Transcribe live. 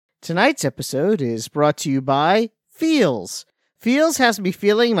Tonight's episode is brought to you by Feels. Feels has me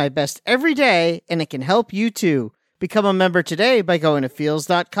feeling my best every day, and it can help you too. Become a member today by going to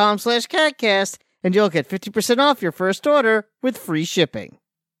feels.com/catcast, and you'll get 50% off your first order with free shipping.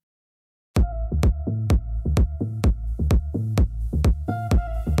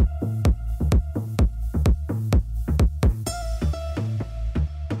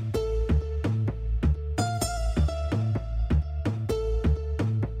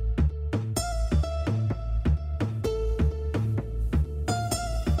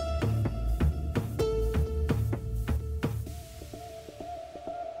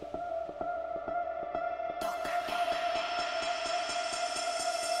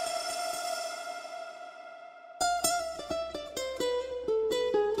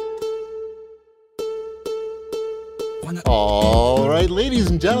 All right, ladies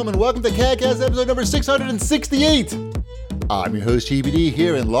and gentlemen, welcome to CADcast episode number 668. I'm your host, GBD,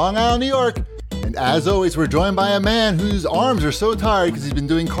 here in Long Island, New York. And as always, we're joined by a man whose arms are so tired because he's been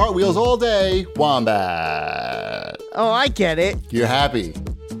doing cartwheels all day, Wombat. Oh, I get it. You're happy.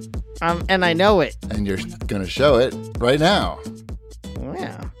 And I know it. And you're going to show it right now.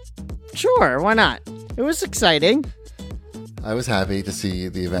 Yeah. Sure, why not? It was exciting. I was happy to see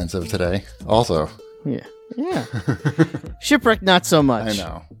the events of today also. Yeah. Shipwreck, not so much. I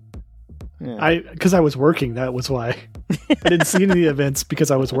know. Yeah. Because I was working, that was why. I didn't see any of the events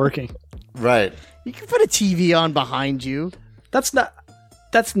because I was working. Right. You can put a TV on behind you. That's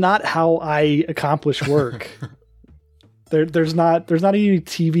not how I accomplish work. There's not any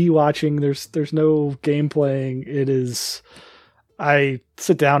TV watching, there's no game playing. It is I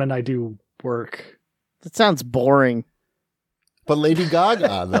sit down and I do work. That sounds boring. But Lady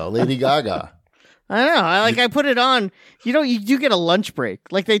Gaga, though. Lady Gaga. I know. I put it on. You know, you do get a lunch break.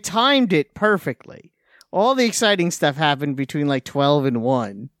 Like, they timed it perfectly. All the exciting stuff happened between like 12 and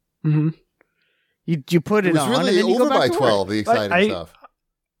 1. Mm-hmm. You put it, It was on. really and then you over go back by to 12, work. the exciting stuff.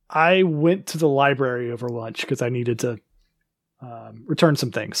 I went to the library over lunch because I needed to return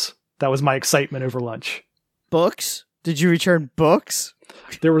some things. That was my excitement over lunch. Books? Did you return books?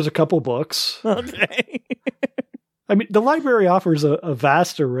 There was a couple books. Okay. I mean, the library offers a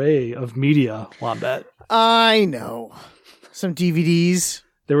vast array of media, Wombat. I know. Some DVDs.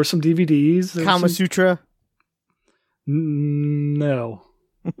 There were some DVDs. Kama Sutra. No.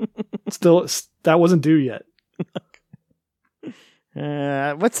 Still, that wasn't due yet.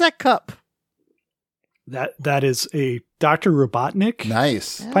 What's that cup? That is a Dr. Robotnik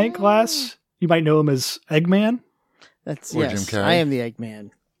Nice. pint glass. You might know him as Eggman. That's Or yes. Jim Carrey. I am the Eggman.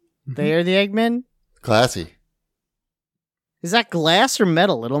 Mm-hmm. They are the Eggmen? Classy. Is that glass or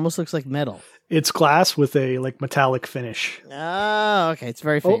metal? It almost looks like metal. It's glass with a metallic finish. Oh, okay. It's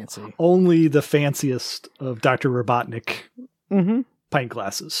very fancy. Only the fanciest of Dr. Robotnik Mm-hmm. pint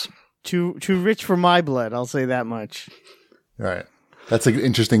glasses. Too rich for my blood, I'll say that much. Right. That's an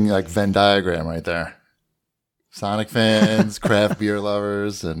interesting Venn diagram right there. Sonic fans, craft beer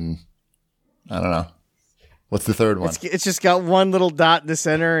lovers, and I don't know. What's the third one? It's just got one little dot in the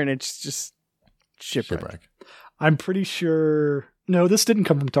center, and it's just shipwreck. I'm pretty sure. No, this didn't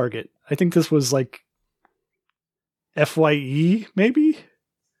come from Target. I think this was FYE, maybe?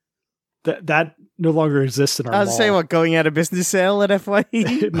 That no longer exists in our I was mall. saying, what, going out of business sale at FYE?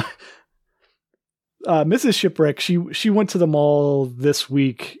 Mrs. Shipwreck, she went to the mall this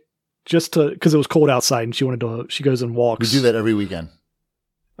week just because it was cold outside and she goes and walks. We do that every weekend.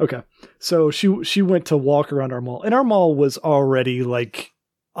 Okay. So she went to walk around our mall, and our mall was already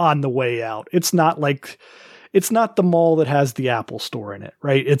on the way out. It's not the mall that has the Apple store in it,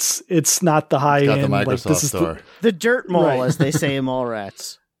 right? It's not the high Got end. the Microsoft store. The dirt mall, Right. as they say in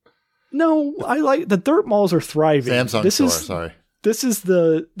Mallrats. No, I like the dirt malls are thriving. Samsung store, sorry. This is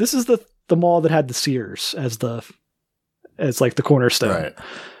the mall that had the Sears as the cornerstone. Right.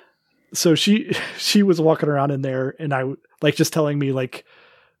 So she was walking around in there, and I just telling me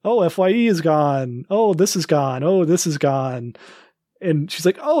oh, FYE is gone. Oh, this is gone. Oh, this is gone. And she's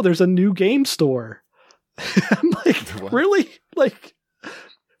like, oh, there's a new game store. I'm like, What? really?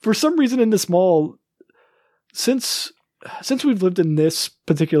 For some reason in this mall, since we've lived in this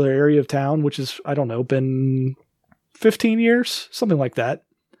particular area of town, which is, I don't know, been 15 years, something like that.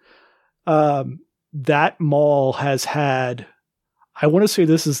 That mall has had, I want to say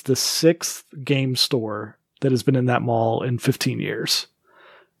this is the 6th game store that has been in that mall in 15 years.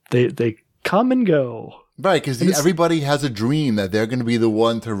 They come and go. Right, because everybody has a dream that they're going to be the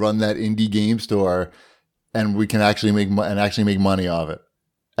one to run that indie game store, and we can actually make money off it.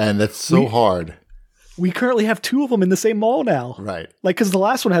 And that's so hard. We currently have 2 of them in the same mall now. Right. Because the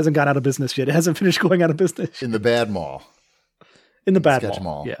last one hasn't gone out of business yet. It hasn't finished going out of business. In the bad mall. In the bad Sketch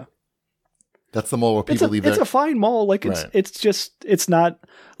mall. Mall. Yeah. That's the mall where people leave It's their... a fine mall. Like Right. it's not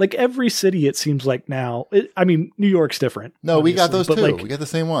like every city. It seems like now. I mean, New York's different. No, we got obviously, those but, too. like, We got the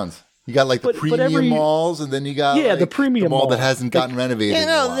same ones. You got like the But premium every- malls, and then you got Yeah, like, the premium mall that mall. hasn't gotten renovated. You in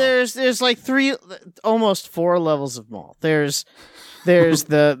a know, while. there's like almost 4 levels of mall. There's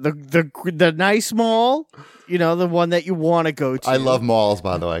the nice mall, you know, the one that you want to go to. I love malls,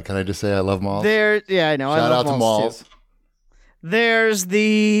 by the way. Can I just say I love malls? Yeah, I know. I Shout love out to malls malls. too. There's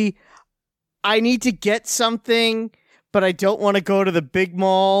the I need to get something, but I don't want to go to the big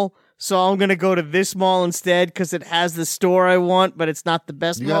mall, so I'm going to go to this mall instead because it has the store I want, but it's not the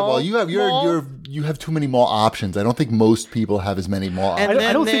best mall. You have too many mall options. I don't think most people have as many mall And options.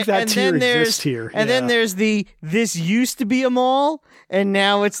 I don't think that and tier then there's- exists here. And then Yeah. there's this used to be a mall, and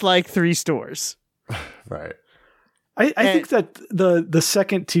now it's like 3 stores. Right. I think that the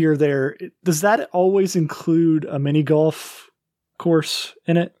second tier there, does that always include a mini golf course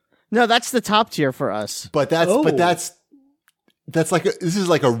in it? No, that's the top tier for us. But that's like this is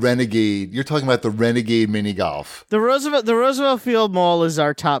like a renegade. You're talking about the renegade mini golf, The Roosevelt Field Mall is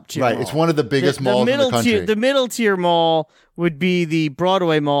our top tier. right? mall. It's one of the biggest malls in the country. The middle tier mall would be the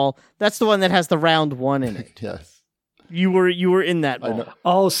Broadway Mall. That's the one that has the round 1 in it. Yes, You were in that I mall. know.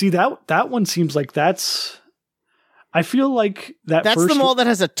 Oh, see that one seems like that's. I feel like That's first the mall that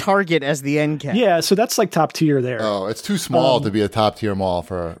has a Target as the end cap. Yeah, so that's like top tier there. Oh, it's too small to be a top tier mall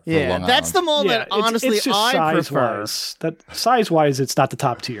for Yeah, Long that's the Island. mall yeah, that honestly it's just I size prefer. wise. That size wise, it's not the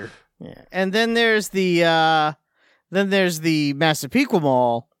top tier. Yeah. And then there's the Massapequa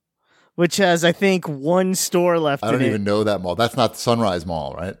Mall, which has I think 1 store left I don't in even it. know that mall. That's not Sunrise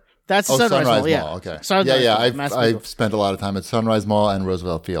Mall, right? That's Oh, Sunrise Mall. Yeah. Okay. Sunrise yeah. Mall, Massapequa. I've spent a lot of time at Sunrise Mall and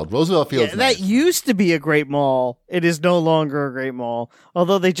Roosevelt Field. Roosevelt Field's Yeah, nice. that used to be a great mall. It is no longer a great mall,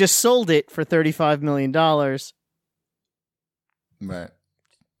 although they just sold it for $35 million. Right.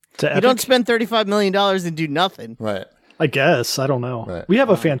 To You Epic, don't spend $35 million and do nothing. Right. I guess I don't know. Right. We have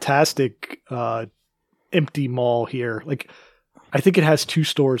a fantastic empty mall here. Like, I think it has 2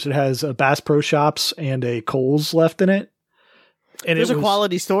 stores. It has a Bass Pro Shops and a Kohl's left in it. And Those it are was-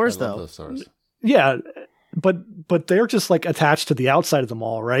 quality I stores, love though. those stores. Yeah, but they're just like attached to the outside of the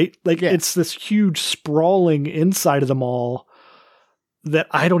mall, right? Like Yeah. it's this huge sprawling inside of the mall that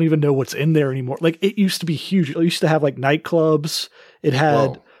I don't even know what's in there anymore. Like it used to be huge. It used to have like nightclubs. It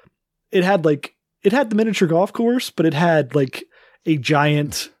had the miniature golf course, but it had like a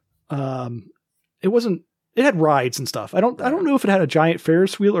giant it had rides and stuff. I don't know if it had a giant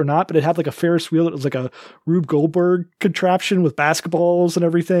Ferris wheel or not, but it had like a Ferris wheel that was like a Rube Goldberg contraption with basketballs and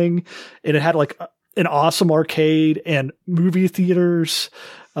everything. And it had like an awesome arcade and movie theaters.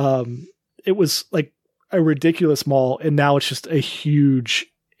 It was like a ridiculous mall. And now it's just a huge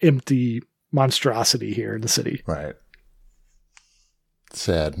empty monstrosity here in the city. Right.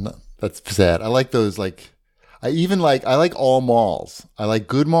 Sad. No, that's sad. I like those I like all malls. I like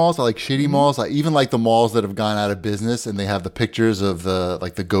good malls. I like shitty malls. I even like the malls that have gone out of business and they have the pictures of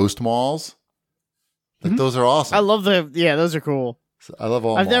the ghost malls. Like those are awesome. I love those are cool. I love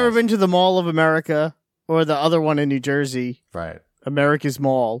all I've malls. never been to the Mall of America or the other one in New Jersey, Right. America's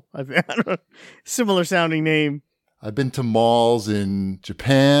Mall. Similar sounding name. I've been to malls in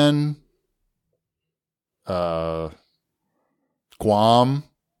Japan, Guam,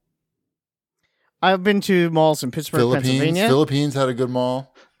 I've been to malls in Pittsburgh, Philippines. Pennsylvania. Philippines had a good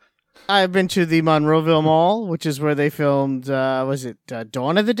mall. I've been to the Monroeville Mall, which is where they filmed, Dawn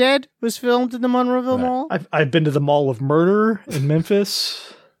of the Dead was filmed in the Monroeville Right. Mall? I've been to the Mall of Murder in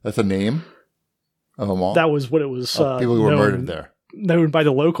Memphis. That's a name of a mall. That was what it was. People who were murdered there. Known by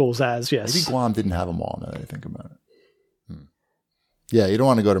the locals as, yes. Maybe Guam didn't have a mall now that I think about it. Yeah, you don't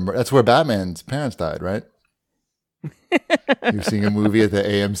want to go to... That's where Batman's parents died, right? You're seeing a movie at the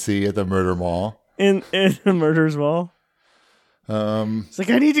AMC at the Murder Mall. In the Murder's Mall? It's like,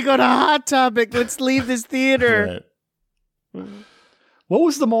 I need to go to Hot Topic. Let's leave this theater. Right. What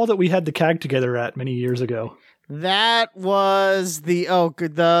was the mall that we had the CAG together at many years ago? That was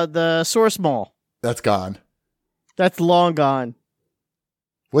the Source Mall. That's gone. That's long gone.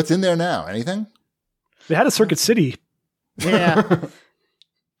 What's in there now? Anything? They had a Circuit City. Yeah.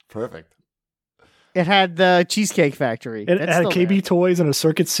 Perfect. It had the Cheesecake Factory. It That's had still KB there. Toys and a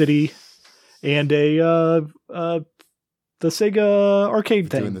Circuit City and the Sega arcade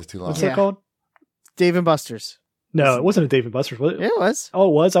Doing thing. this too long. What's Yeah. that called? Dave and Buster's. No, it wasn't a Dave & Buster's. Was it? It was. Oh,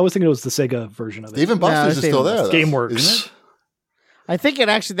 it was? I was thinking it was the Sega version of it. Dave and Buster's it's is still Dave and there, though. GameWorks. Isn't it? I think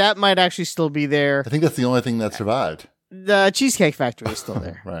that might actually still be there. I think that's the only thing that survived. The Cheesecake Factory is still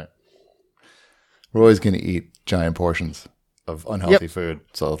there. Right. We're always going to eat giant portions of unhealthy food.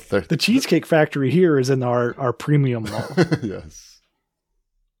 So The Cheesecake Factory here is in our premium mall. yes.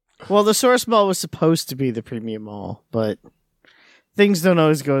 Well, the Source Mall was supposed to be the premium mall, but things don't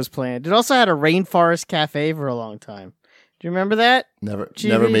always go as planned. It also had a Rainforest Cafe for a long time. Do you remember that? Never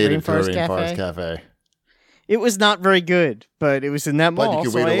GB, made it to a Rainforest Rainforest Cafe? Cafe. It was not very good, but it was in that But mall. you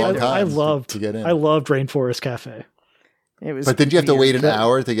could so wait a long ate it. time to get in. I loved Rainforest Cafe. It was But didn't you have to weird. wait an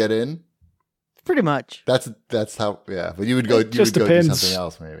hour to get in? Pretty much. That's how. Yeah, but you would go. It You just would go do depends. something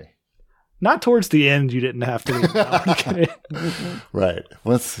else, maybe. Not towards the end. You didn't have to. Wait an hour to get in. Right.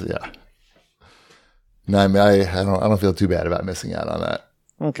 Yeah. No, I mean, I don't feel too bad about missing out on that.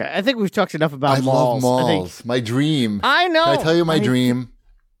 Okay, I think we've talked enough about I malls. love I think malls. My dream. I know. Can I tell you my dream?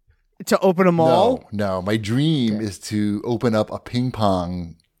 To open a mall? No. My dream is to open up a ping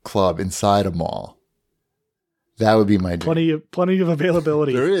pong club inside a mall. That would be my dream. Plenty of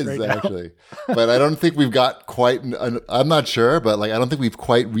availability. There is right now. actually, but I don't think we've got quite. I'm not sure, but like I don't think we've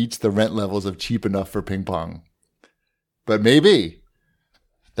quite reached the rent levels of cheap enough for ping pong. But maybe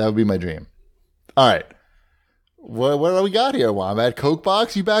that would be my dream. All right, what do we got here, Wombat? Coke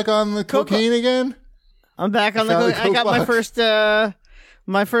box? You back on the cocaine again? I'm back on found the the Coke. I got Coke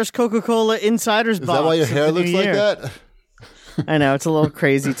my first Coca-Cola Insiders Is box. that why your of hair the looks new like year. that? I know, it's a little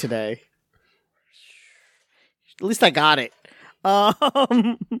crazy today. At least I got it.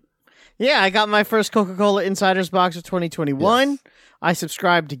 Yeah, I got my first Coca-Cola Insiders box of 2021. Yes. I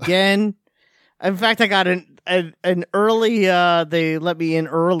subscribed again. In fact, I got an early, they let me in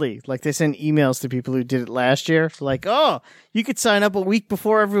early. Like, they sent emails to people who did it last year. Like, oh, you could sign up a week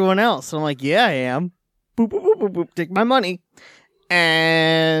before everyone else. And I'm like, yeah, I am. Boop, boop, boop, boop, boop. Take my money.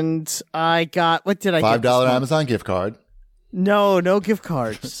 And I got, what did I get? $5 Amazon gift card. No gift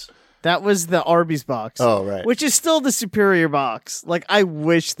cards. That was the Arby's box. Oh, right. Which is still the superior box. Like, I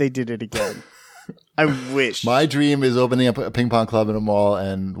wish they did it again. I wish. My dream is opening up a ping pong club in a mall,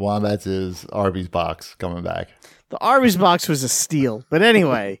 and Wombat's is Arby's box coming back. The Arby's box was a steal. But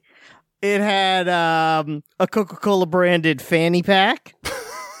anyway, it had a Coca-Cola branded fanny pack.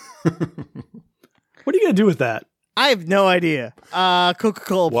 What are you gonna do with that? I have no idea.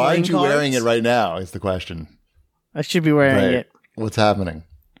 Coca-Cola Why playing aren't you cards. wearing it right now? Is the question. I should be wearing Right. it. What's happening?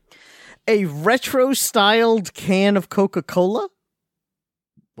 A retro-styled can of Coca-Cola.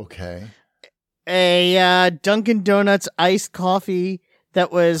 Okay. A Dunkin' Donuts iced coffee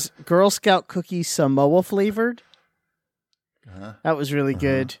that was Girl Scout cookie Samoa flavored. Uh-huh. That was really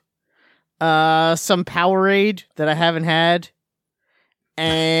good. Some Powerade that I haven't had.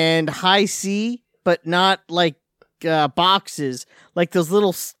 And High C, but not like boxes. Like those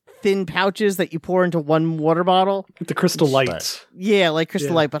little thin pouches that you pour into one water bottle. The Crystal Lights. Yeah, like Crystal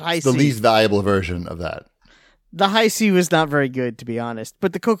Yeah. Light, but High The C. least valuable version of that. The High C was not very good, to be honest.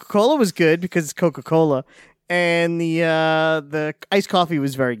 But the Coca-Cola was good because it's Coca-Cola. And the iced coffee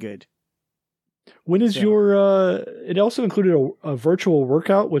was very good. When is Yeah. your? It also included a virtual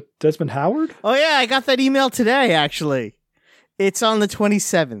workout with Desmond Howard. Oh, yeah, I got that email today, actually. It's on the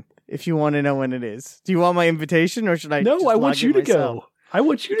 27th, if you want to know when it is. Do you want my invitation, or should I No, just I log want you in to myself? go. I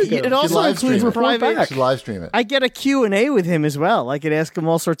want you to go. It also live stream includes it. Report private... back. Should live stream it. I get a Q&A with him as well. I could ask him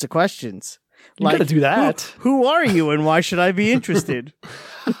all sorts of questions. You gotta do that. Who are you and why should I be interested?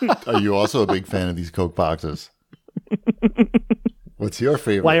 Are you also a big fan of these Coke boxes? What's your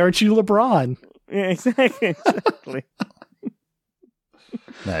favorite? Why aren't you LeBron? Yeah, exactly.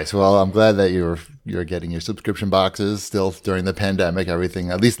 Nice. Well, I'm glad that you're getting your subscription boxes still during the pandemic. Everything,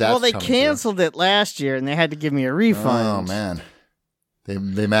 at least that's Well, they coming through. canceled it last year and they had to give me a refund. Oh man, they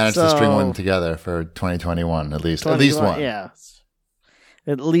managed to string one together for 2021 at least. At least 21, one. Yeah.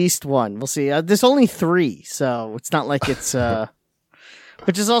 At least one. We'll see. There's only 3, so it's not like it's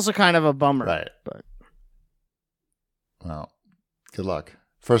which is also kind of a bummer. Right. But Well, good luck.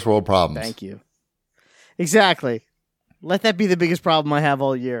 First world problems. thank you. Exactly. Let that be the biggest problem I have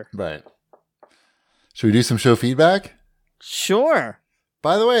all year. Right. Should we do some show feedback? Sure.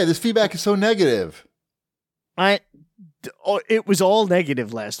 By the way, this feedback is so negative. It was all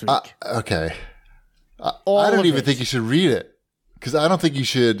negative last week. Okay. All I don't of even it. think you should read it. Because I don't think you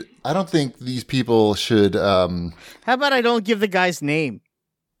should. I don't think these people should. How about I don't give the guy's name?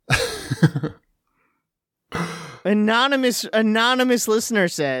 Anonymous listener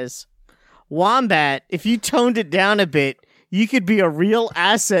says, Wombat, if you toned it down a bit, you could be a real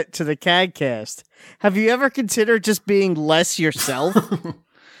asset to the CADcast. Have you ever considered just being less yourself?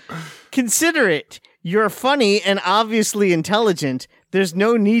 Consider it. You're funny and obviously intelligent. There's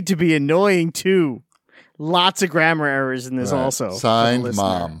no need to be annoying too. Lots of grammar errors in this Right. also. for the Signed, listener.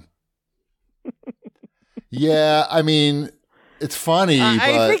 Mom. Yeah, I mean, it's funny,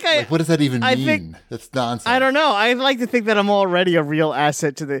 but what does that even mean? That's nonsense. I don't know. I'd like to think that I'm already a real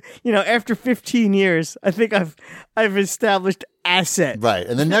asset to the. After 15 years, I think I've established asset. Right,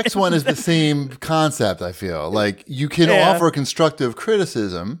 and the next one is the same concept. I feel like you can offer constructive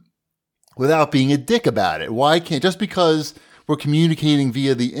criticism without being a dick about it. Why can't just because we're communicating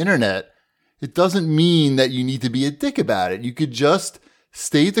via the internet, it doesn't mean that you need to be a dick about it. You could just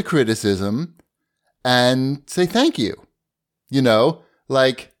state the criticism and say thank you.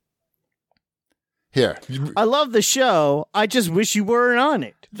 Here. I love the show. I just wish you weren't on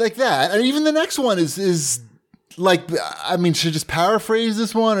it. Like that. And even the next one is like, I mean, should I just paraphrase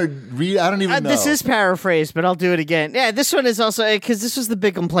this one or read? I don't even know. This is paraphrased, but I'll do it again. Yeah, this one is also, because this was the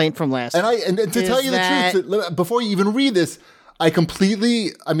big complaint from last week. And to tell you the truth, before you even read this, I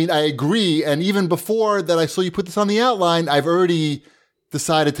agree. And even before that I saw you put this on the outline, I've already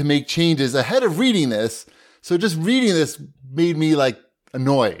decided to make changes ahead of reading this. So just reading this made me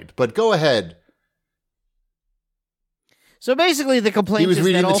annoyed. But go ahead. So basically, the complaint is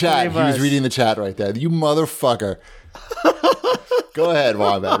reading that all the chat. three of us... He was reading the chat right there. You motherfucker. Go ahead,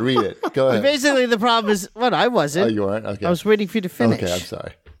 Wombat. Read it. Go ahead. Basically, the problem is... What? I wasn't. Oh, you weren't? Okay. I was waiting for you to finish. Okay, I'm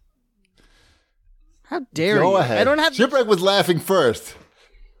sorry. How dare you? Go ahead. I don't have... Shipwreck was laughing first.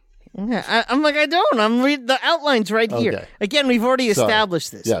 Yeah, I'm like, I don't. I'm reading the outlines right here. Okay. Again, we've already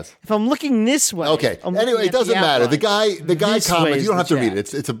established this. Yes. If I'm looking this way... Okay. Anyway, it doesn't matter. The guy comments... You don't have to read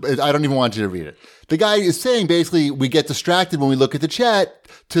it. I don't even want you to read it. The guy is saying basically we get distracted when we look at the chat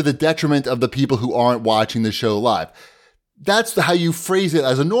to the detriment of the people who aren't watching the show live. That's how you phrase it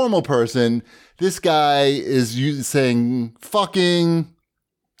as a normal person. This guy is saying fucking,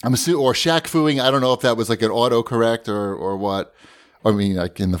 I'm assuming, or shaq-fooing. I don't know if that was like an autocorrect or what. I mean,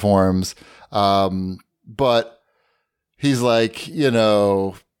 like in the forums. But he's like,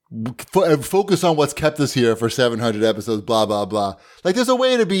 focus on what's kept us here for 700 episodes, blah, blah, blah. Like, there's a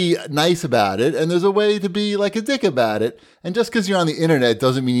way to be nice about it, and there's a way to be like a dick about it. And just because you're on the internet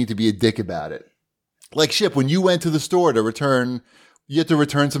doesn't mean you need to be a dick about it. Like, Ship, when you went to the store to return, you had to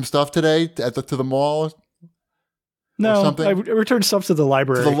return some stuff today to the mall? No, something? I returned stuff to the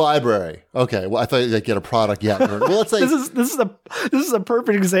library. To the library. Okay. Well, I thought you'd get a product yet. Well, let's say this is a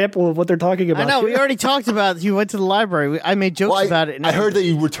perfect example of what they're talking about. I know. We already talked about you went to the library. I made jokes about it. I heard that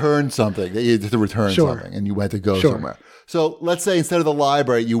you returned something. That you had to return something, and you had to go somewhere. So let's say instead of the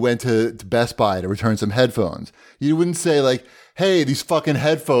library, you went to Best Buy to return some headphones. You wouldn't say like, "Hey, these fucking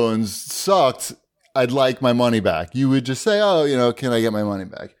headphones sucked. I'd like my money back." You would just say, "Oh, can I get my money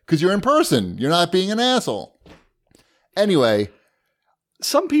back?" Because you're in person. You're not being an asshole. Anyway,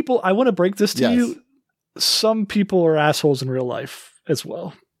 some people, I want to break this to you. Some people are assholes in real life as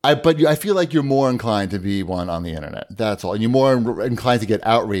well. But I feel like you're more inclined to be one on the internet. That's all. And you're more inclined to get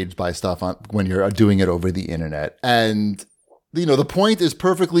outraged by stuff when you're doing it over the internet. And, the point is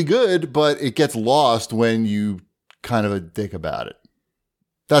perfectly good, but it gets lost when you kind of a dick about it.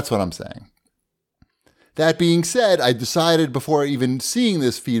 That's what I'm saying. That being said, I decided before even seeing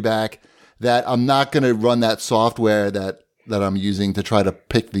this feedback that I'm not going to run that software that I'm using to try to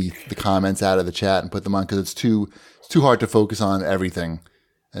pick the comments out of the chat and put them on because it's too hard to focus on everything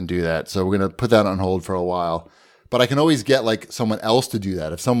and do that. So we're going to put that on hold for a while. But I can always get like someone else to do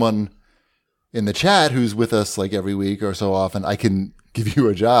that. If someone in the chat who's with us like every week or so often, I can give you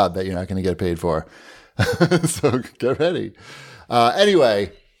a job that you're not going to get paid for. So get ready.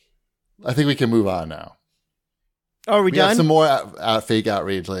 Anyway, I think we can move on now. Are we done? We have some more fake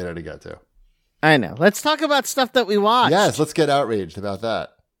outrage later to get to. I know. Let's talk about stuff that we watched. Yes, let's get outraged about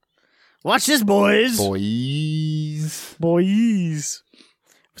that. Watch this, boys. Boys.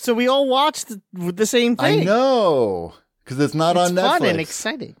 So we all watched the same thing. I know. Because it's not on Netflix. It's fun and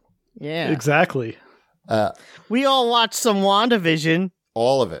exciting. Yeah. Exactly. We all watched some WandaVision.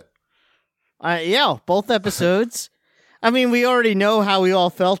 All of it. Yeah, both episodes. I mean, we already know how we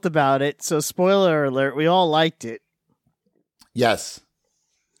all felt about it. So spoiler alert, we all liked it. Yes.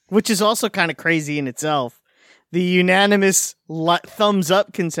 Which is also kind of crazy in itself. The unanimous thumbs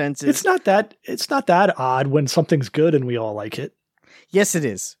up consensus. It's not that odd when something's good and we all like it. Yes, it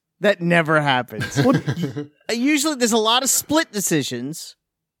is. That never happens. Usually there's a lot of split decisions.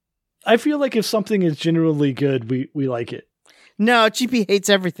 I feel like if something is genuinely good, we like it. No, GP hates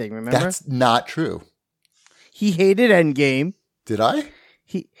everything, remember? That's not true. He hated Endgame. Did I?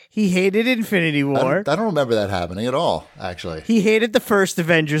 He hated Infinity War. I don't remember that happening at all, actually. He hated the first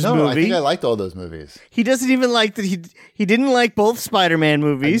Avengers movie. No, I think I liked all those movies. He doesn't even like that. He didn't like both Spider-Man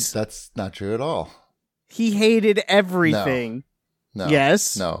movies. That's not true at all. He hated everything. No.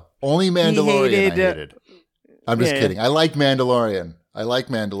 Yes. No. Only Mandalorian I hated. I'm just kidding. I liked Mandalorian. I like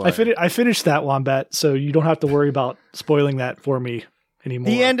Mandalorian. I finished that, Wombat, so you don't have to worry about spoiling that for me anymore.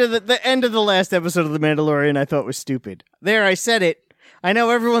 The end of the last episode of The Mandalorian I thought was stupid. There, I said it. I know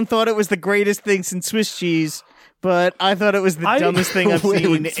everyone thought it was the greatest thing since Swiss cheese, but I thought it was the dumbest thing I've Wait,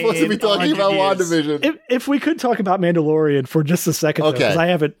 seen. we're supposed to be talking about WandaVision. If we could talk about Mandalorian for just a second, Okay. because I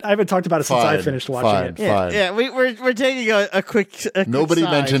haven't talked about it since I finished watching it. Fine. Yeah, we're taking a quick. Nobody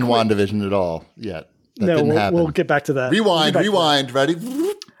quick mentioned side. WandaVision at all yet. That No, didn't happen. we'll get back to that. Rewind. We'll get back to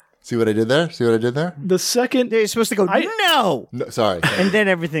Ready? See what I did there? that. The second You're supposed to go no, No, sorry. and then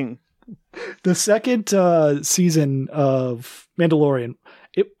everything. the second season of Mandalorian,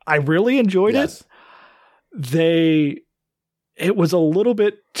 I really enjoyed Yes. it. It was a little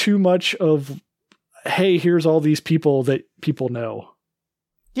bit too much of, hey, here's all these people that people know.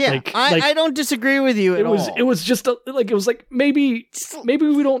 Yeah, I don't disagree with you at all. It was just maybe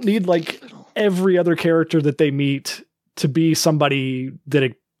we don't need like every other character that they meet to be somebody that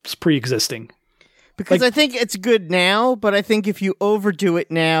is pre-existing. Because I think it's good now, but I think if you overdo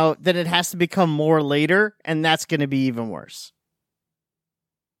it now, then it has to become more later, and that's going to be even worse.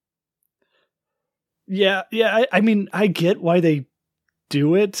 Yeah. I mean, I get why they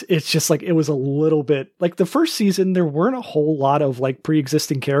do it. It's just like it was a little bit like the first season. There weren't a whole lot of like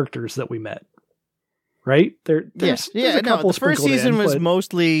pre-existing characters that we met, right? There's a couple the first sprinkled season in, was but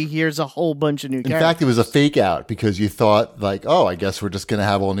mostly here's a whole bunch of new In characters. fact, it was a fake out because you thought like, oh, I guess we're just going to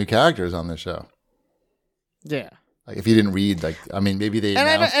have all new characters on this show. Yeah. Like if you didn't read, like, I mean, maybe they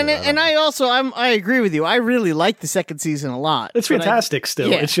announced it. I agree with you. I really like the second season a lot. it's fantastic. Still,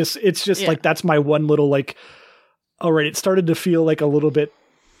 yeah. it's just Yeah. like that's my one little like. All right, it started to feel like a little bit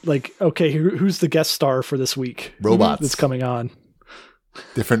like okay, who's the guest star for this week? Robots. That's coming on.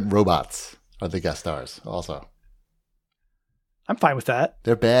 Different robots are the guest stars also. I'm fine with that.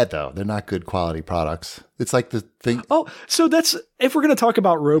 They're bad, though. They're not good quality products. It's like the thing. Oh, so that's if we're going to talk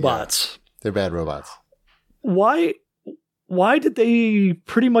about robots. They're bad robots. Why did they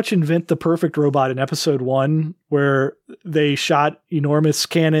pretty much invent the perfect robot in episode 1 where they shot enormous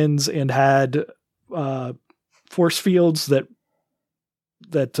cannons and had force fields that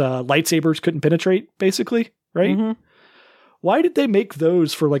lightsabers couldn't penetrate, basically, right? Mhm. Why did they make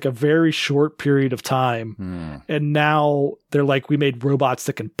those for like a very short period of time? And now they're like, we made robots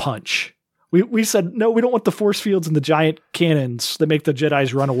that can punch. We said, no, we don't want the force fields and the giant cannons that make the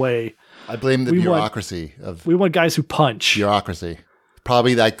Jedis run away. I blame the We want- bureaucracy of We want guys who punch. bureaucracy.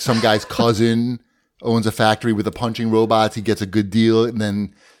 Probably like some guy's cousin owns a factory with the punching robots. He gets a good deal, and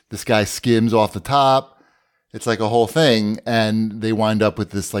then this guy skims off the top. It's like a whole thing, and they wind up with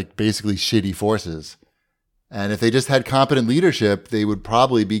this like basically shitty forces. And if they just had competent leadership, they would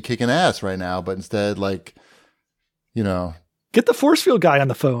probably be kicking ass right now. But instead, like, you know, Get the force field guy on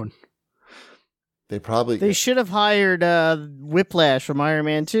the phone. They should have hired Whiplash from Iron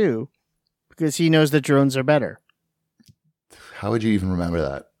Man 2 because he knows that drones are better. How would you even remember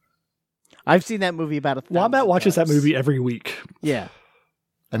that? I've seen that movie about 1,000 Wombat watches that times. movie every week. Yeah.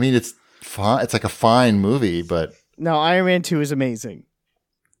 I mean, it's fine. It's like a fine movie, but No, Iron Man 2 is amazing.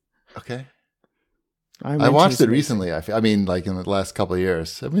 okay. Iron I Man 2 watched is it amazing. recently. I mean, like in the last couple of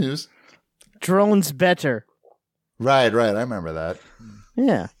years. I mean, it was Drones better. right. I remember that.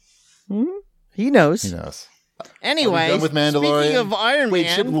 Yeah. Mhm. He knows. He knows. Anyway, Are we done with Mandalorian? speaking of Iron Wait,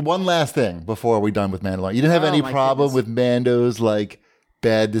 Man, one last thing before we're done with Mandalorian. You didn't have Oh, any my problem goodness. with Mando's like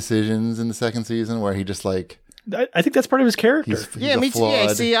bad decisions in the second season where he just like I think that's part of his character. he's yeah, a me too. Yeah,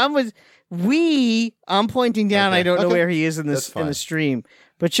 flawed- see, I'm pointing down. Okay. I don't know Okay. where he is in That's this fine. in the stream,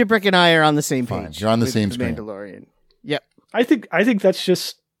 but Shipwreck and I are on the same Fine. page. You're on the with same the screen. Mandalorian. Yep. I think that's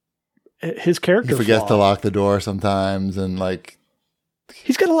just his character. He forgets flaw. to lock the door sometimes, and like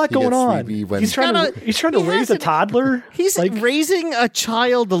He's got a lot He going gets on. sleepy when- He's trying to He raise a hasn't- toddler. He's like, raising a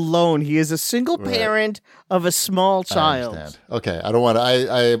child alone. He is a single Right. parent of a small I child. understand. Okay, I don't want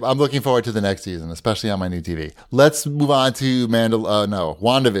to. I'm looking forward to the next season, especially on my new TV. Let's move on to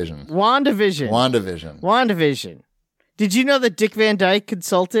WandaVision. WandaVision. Did you know that Dick Van Dyke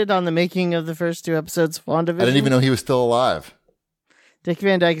consulted on the making of the first 2 episodes of WandaVision? I didn't even know he was still alive. Dick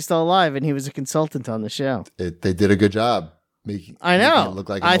Van Dyke is still alive, and he was a consultant on the show. They did a good job making. I making know. it look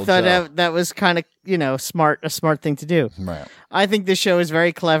like an I old thought show. that was kind of a smart thing to do. Right. I think this show is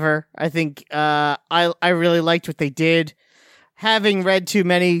very clever. I think I really liked what they did. Having read too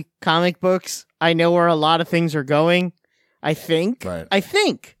many comic books, I know where a lot of things are going. I think. Right.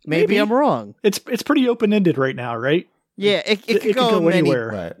 Maybe Maybe. I'm wrong. it's pretty open ended right now, right? Yeah, it could go many, anywhere.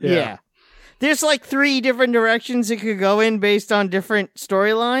 Right. Yeah. There's like 3 different directions it could go in based on different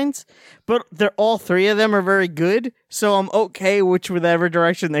storylines, but all 3 of them are very good, so I'm okay whatever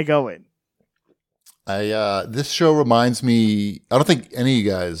direction they go in. This show reminds me. I don't think any of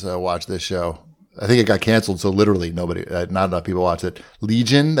you guys watch this show. I think it got canceled, so literally nobody, not enough people watched it.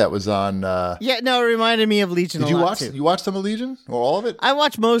 Legion, that was on. Yeah, no, it reminded me of Legion. Did you watch? You watched some of Legion or all of it? I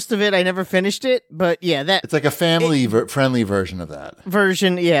watched most of it. I never finished it, but yeah, that it's like a family friendly version of that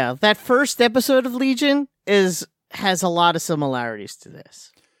version. Yeah, that first episode of Legion has a lot of similarities to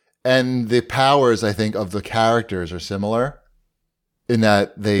this, and the powers I think of the characters are similar in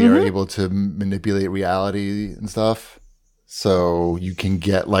that they are able to manipulate reality and stuff. So you can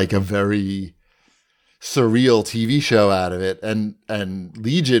get like a very surreal TV show out of it, and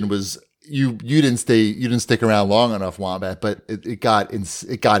Legion was you didn't stick around long enough, Wombat, but it got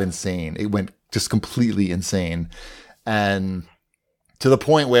insane. It went just completely insane, and to the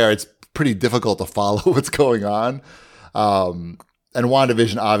point where it's pretty difficult to follow what's going on. And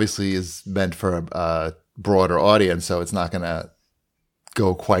WandaVision obviously is meant for a broader audience, so it's not going to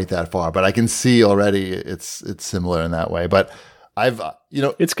go quite that far. But I can see already it's similar in that way. But I've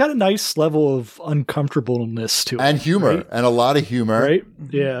it's got a nice level of uncomfortableness to it, and humor, right? And a lot of humor, right?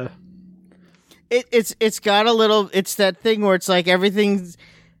 Yeah, it's got a little. It's that thing where it's like everything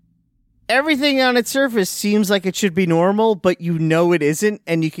on its surface seems like it should be normal, but it isn't,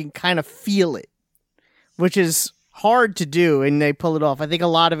 and you can kind of feel it, which is hard to do, and they pull it off. I think a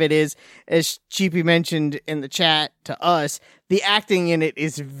lot of it is, as Cheapy mentioned in the chat to us, the acting in it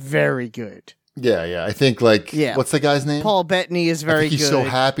is very good. Yeah. I think what's the guy's name? Paul Bettany is very good. He's so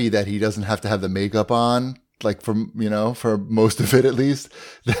happy that he doesn't have to have the makeup on, like for most of it at least,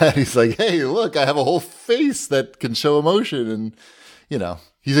 that he's like, hey, look, I have a whole face that can show emotion, and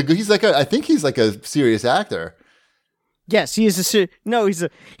he's like a serious actor. Yes, he is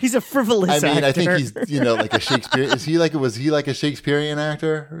he's a frivolous actor. I think he's like a Shakespeare. Was he like a Shakespearean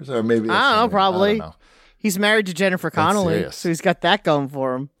actor, or maybe I don't know. Probably. I don't know. He's married to Jennifer Connelly, so he's got that going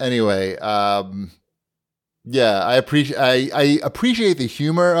for him. Anyway, I appreciate the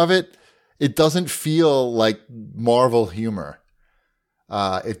humor of it. It doesn't feel like Marvel humor.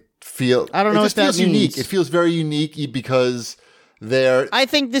 I don't know what that means. Unique. It feels very unique because I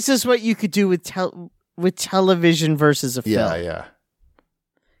think this is what you could do with television versus a film. Yeah.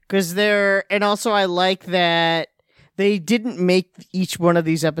 Because and also I like that they didn't make each one of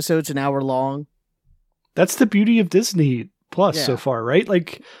these episodes an hour long. That's the beauty of Disney Plus so far, right?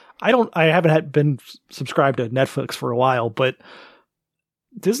 Like, I haven't been subscribed to Netflix for a while, but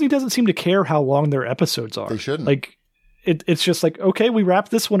Disney doesn't seem to care how long their episodes are. They shouldn't. Like, it's just like, okay, we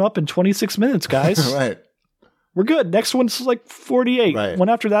wrapped this one up in 26 minutes, guys. Right. We're good. Next one's like 48. Right. One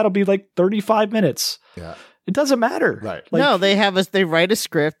after that'll be like 35 minutes. Yeah. It doesn't matter. Right. Like, no, they write a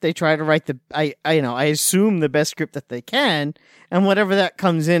script. They try to write I assume the best script that they can, and whatever that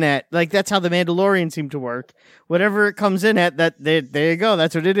comes in at, like that's how the Mandalorian seemed to work. Whatever it comes in at, there you go.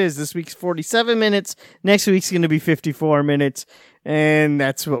 That's what it is. This week's 47 minutes. Next week's going to be 54 minutes, and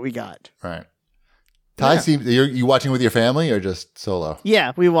that's what we got. Right. Ty, you watching with your family or just solo?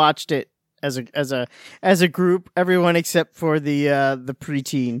 Yeah, we watched it as a group. Everyone except for the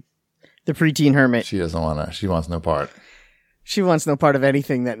preteen. The preteen hermit. She doesn't want to. She wants no part. She wants no part of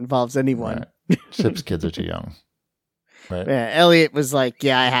anything that involves anyone. Right. Chip's kids are too young. Right. Yeah, Elliot was like,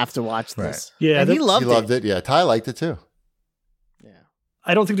 "Yeah, I have to watch this." Right. Yeah, and he loved it. Yeah, Ty liked it too. Yeah,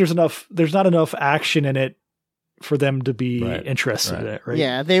 I don't think there's not enough action in it for them to be interested in it. Right?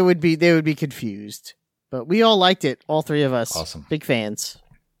 Yeah, they would be confused. But we all liked it. All three of us. Awesome. Big fans.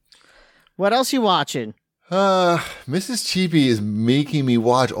 What else you watching? Mrs. Cheapy is making me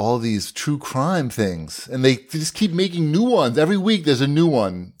watch all these true crime things, and they just keep making new ones. Every week there's a new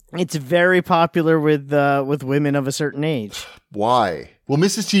one. It's very popular with women of a certain age. Why? Well,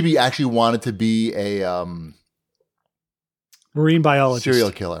 Mrs. Cheapy actually wanted to be a marine biologist,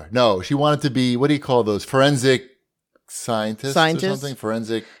 serial killer. No, she wanted to be, what do you call those? Forensic scientists or something?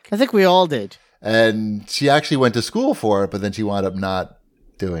 Forensic. I think we all did. And she actually went to school for it, but then she wound up not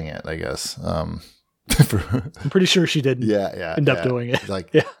doing it, I guess. I'm pretty sure she didn't end up doing it.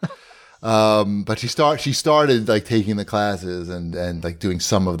 But she started like taking the classes and like doing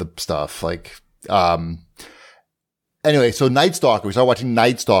some of the stuff. Anyway, so Night Stalker. We started watching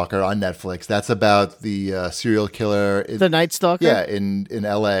Night Stalker on Netflix. That's about the serial killer. The Night Stalker? Yeah, in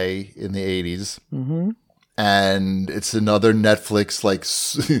LA in the 80s. Mm-hmm. And it's another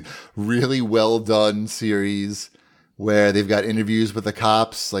Netflix really well done series where they've got interviews with the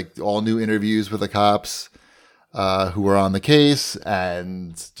cops, like all new interviews with the cops who were on the case,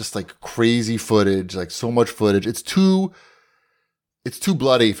 and just like crazy footage, like so much footage. It's too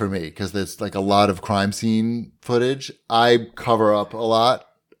bloody for me because there's like a lot of crime scene footage. I cover up a lot.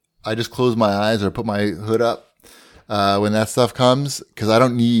 I just close my eyes or put my hood up. when that stuff comes, because I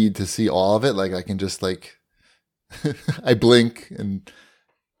don't need to see all of it. Like I can just like I blink and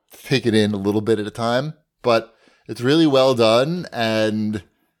take it in a little bit at a time, but it's really well done. And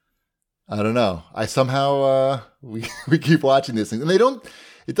I don't know, I somehow we keep watching these things, and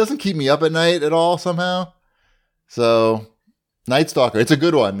it doesn't keep me up at night at all somehow. So Night Stalker, it's a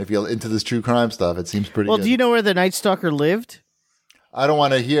good one if you're into this true crime stuff. It seems pretty good. Well, do you know where the Night Stalker lived? I don't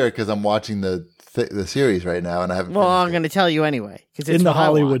want to hear it because I'm watching the series right now, and I haven't. Well, finished I'm going to tell you anyway. In the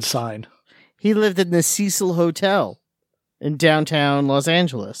Hollywood sign. He lived in the Cecil Hotel in downtown Los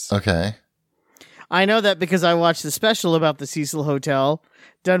Angeles. Okay. I know that because I watched the special about the Cecil Hotel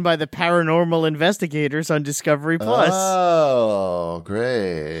done by the Paranormal Investigators on Discovery Plus. Oh,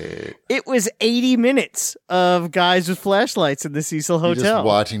 great. It was 80 minutes of guys with flashlights in the Cecil You're Hotel. just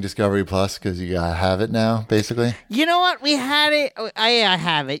watching Discovery Plus because you gotta have it now, basically. You know what? We had it. I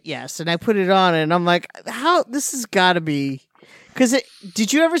have it, yes. And I put it on, and I'm like, how? This has got to be. Because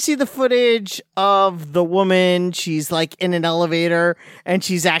did you ever see the footage of the woman? She's like in an elevator, and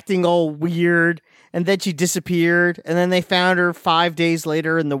she's acting all weird. And then she disappeared, and then they found her 5 days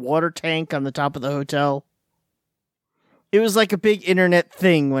later in the water tank on the top of the hotel. It was like a big internet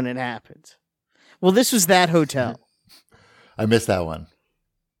thing when it happened. Well, this was that hotel. I missed that one.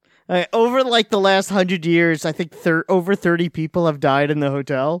 Over like the last 100 years, I think over 30 people have died in the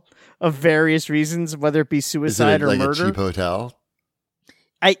hotel of various reasons, whether it be suicide Is it or like murder. a cheap hotel?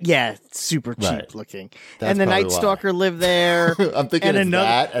 Yeah, super cheap Right. looking. That's and the probably Night why. Stalker lived there. I'm thinking And it's another-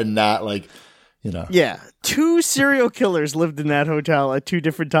 that and not like, you know. Yeah, 2 serial killers lived in that hotel at 2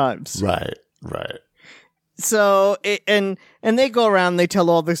 different times. Right. So and they go around, they tell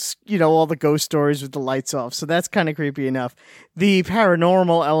all this, all the ghost stories with the lights off. So that's kind of creepy enough. The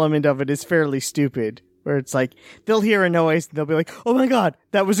paranormal element of it is fairly stupid, where it's like they'll hear a noise and they'll be like, "Oh my god,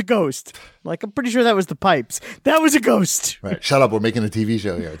 that was a ghost!" Like, I'm pretty sure that was the pipes. That was a ghost. Right. Shut up. We're making a TV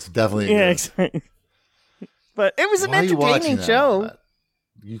show here. It's definitely a ghost. Exactly. But it was an Why are you watching entertaining that show. like that?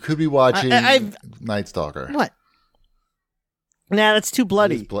 You could be watching I've- Night Stalker. What? Nah, that's too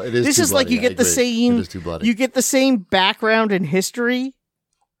bloody. It is This too is like bloody, you I get the agree. same. It is too bloody. You get the same background and history,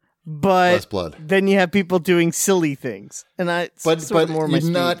 but Less blood. then you have people doing silly things, and But more my you're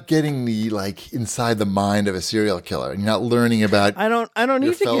speed. not getting the like inside the mind of a serial killer. You're not learning about I don't your need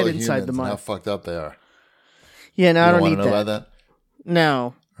to fellow get inside humans the and how mind. fucked up they are. Yeah, no, You I don't want need to know that. about that?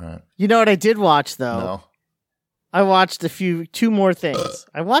 No, Right. you know what I did watch though? No. I watched two more things.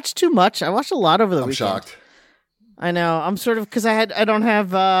 I watched too much. I watched a lot over the I'm weekend. shocked. I know. I'm sort of because I don't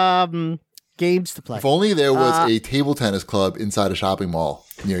have games to play. If only there was a table tennis club inside a shopping mall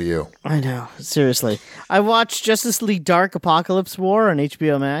near you. I know. Seriously, I watched Justice League Dark Apocalypse War on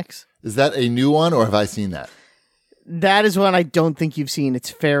HBO Max. Is that a new one, or have I seen that? That is one I don't think you've seen. It's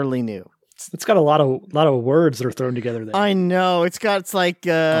fairly new. It's got a lot of words that are thrown together there. I know. It's like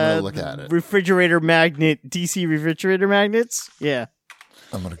gonna look at it. refrigerator magnet, DC refrigerator magnets. Yeah.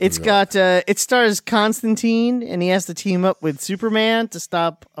 I'm gonna. It's Google it. got it stars Constantine, and he has to team up with Superman to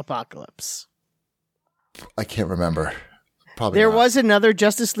stop Apocalypse. I can't remember. Probably There not. was another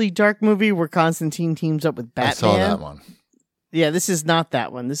Justice League Dark movie where Constantine teams up with Batman. I saw that one. Yeah, this is not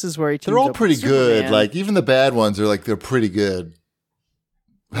that one. This is where he teams They're all up pretty with good. Superman. Like even the bad ones are like they're pretty good.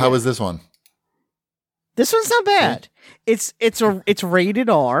 How was this one? This one's not bad. It's rated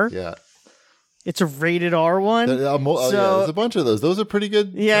R. Yeah. It's a rated R one. Yeah, there's a bunch of those. Those are pretty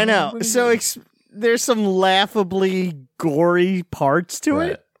good. Yeah, I know. Pretty So good. there's some laughably gory parts to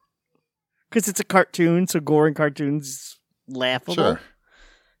Right. it because it's a cartoon, so gore in cartoons is laughable. Sure.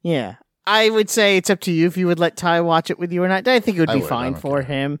 Yeah, I would say it's up to you if you would let Ty watch it with you or not. I think it would I be would. I fine don't for care.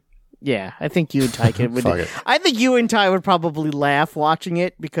 him. Yeah, I think you and Ty could. Fuck it. I think you and Ty would probably laugh watching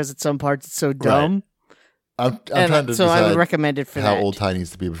it because at some parts it's so dumb. I'm And trying to so I would decide recommend it for how that. old Ty needs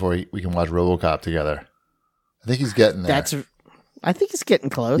to be before we can watch RoboCop together. I think he's getting there. I think it's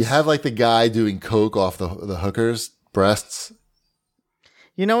getting close. You have like the guy doing coke off the hookers' breasts.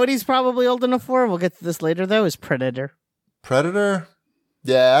 You know what he's probably old enough for? We'll get to this later though. Is Predator. Predator?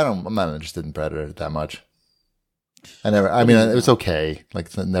 Yeah, I'm not interested in Predator that much. I mean, it was okay.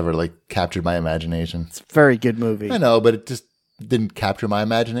 Like, it never like captured my imagination. It's a very good movie. I know, but it just didn't capture my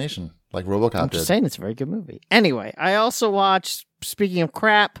imagination like RoboCop I'm did. just saying it's a very good movie. Anyway, I also watched, speaking of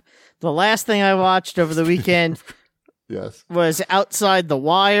crap, the last thing I watched over the weekend Yes. was Outside the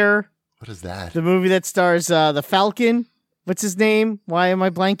Wire, What is that? the movie that stars the Falcon. What's his name? Why am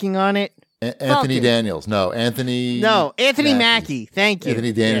I blanking on it? Anthony Falcon. Daniels. No, Anthony. No, Anthony Mackie. Thank you.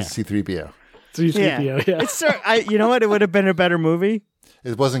 Anthony Daniels, C-3PO. C-3PO, yeah. It's you know what? It would have been a better movie.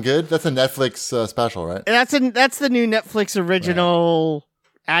 It wasn't good? That's a Netflix special, right? That's the new Netflix original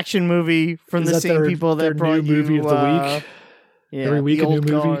action movie from Is the that same people their that brought new movie you, of the week? Yeah, Every week The a new Old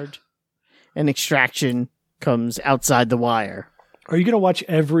movie? Guard and Extraction comes outside the wire. Are you going to watch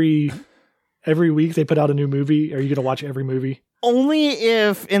every week they put out a new movie? Are you going to watch every movie? Only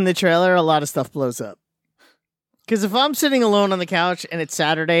if in the trailer a lot of stuff blows up. Because if I'm sitting alone on the couch and it's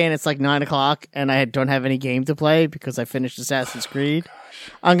Saturday and it's like 9 o'clock and I don't have any game to play because I finished Assassin's Creed,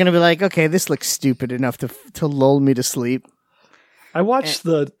 I'm going to be like, okay, this looks stupid enough to lull me to sleep. I watched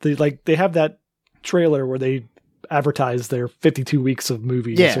they have that trailer where they advertise their 52 weeks of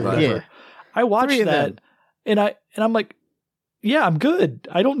movies or whatever. Yeah. I watched that and I'm like, yeah, I'm good.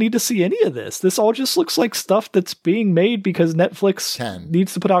 I don't need to see any of this. This all just looks like stuff that's being made because Netflix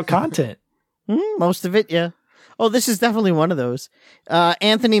needs to put out content. Most of it, yeah. Oh, this is definitely one of those.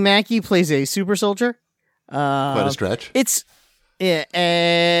 Anthony Mackie plays a super soldier. Quite a stretch.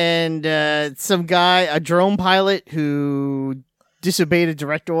 And some guy, a drone pilot who disobeyed a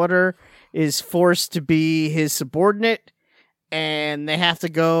direct order, is forced to be his subordinate, and they have to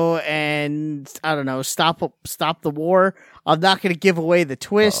go and, I don't know, stop the war. I'm not going to give away the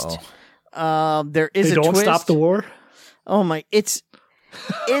twist. There is they a don't twist. Stop the war? Oh my, it's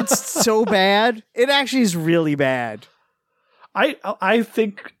so bad. It actually is really bad. I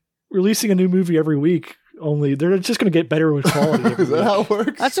think releasing a new movie every week, only they're just going to get better with quality. Is that how it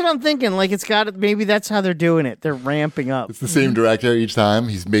works? That's what I'm thinking. Like, maybe that's how they're doing it. They're ramping up. It's the same director each time.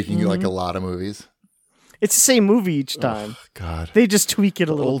 He's making like a lot of movies. It's the same movie each time. God. They just tweak it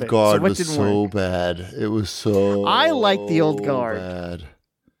a little Old bit. Guard so was so bad. It was so I like the Old Guard. bad.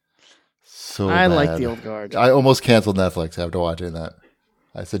 So I bad. like the Old Guard. I almost canceled Netflix after watching that.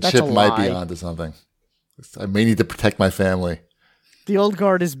 I said That's Chip a might be lie. onto something. I may need to protect my family. The Old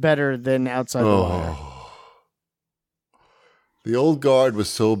Guard is better than Outside the Wire. The Old Guard was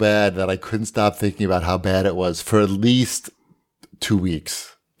so bad that I couldn't stop thinking about how bad it was for at least 2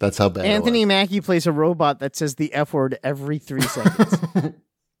 weeks. That's how bad Anthony it was. Mackie plays a robot that says the F word every 3 seconds.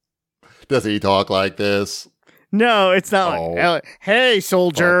 Does he talk like this? No, it's not like, hey,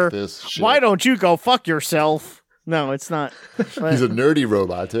 soldier, Fuck this shit. why don't you go fuck yourself? No, it's not. He's a nerdy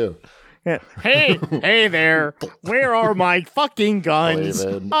robot, too. Yeah. Hey there. Where are my fucking guns?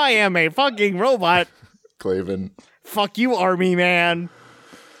 Clavin. I am a fucking robot. Clavin. Fuck you, army man.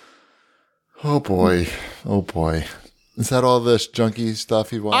 Oh, boy. Oh, boy. Is that all this junky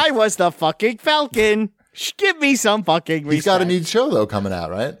stuff you watched? I was the fucking Falcon. Give me some fucking respect. He's got a new show, though, coming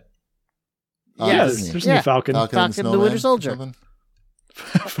out, right? Yes. Disney. There's a new Falcon. Falcon and the Winter Snowman Soldier. or something?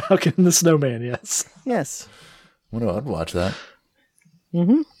 Falcon and the Snowman, yes. Yes. I'd watch that.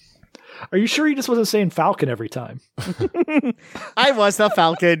 Mm-hmm. Are you sure he just wasn't saying Falcon every time? I was the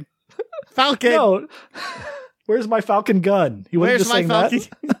Falcon. Falcon. No. Where's my Falcon gun? He wasn't Where's just my saying Falcon?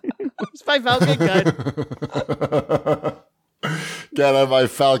 Where's my Falcon gun? Get out of my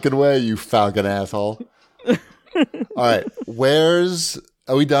Falcon way, you Falcon asshole. All right.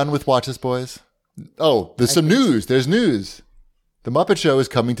 Are we done with Watch This, boys? Oh, there's some news. There's news. The Muppet Show is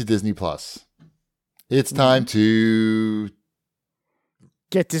coming to Disney Plus. It's time to...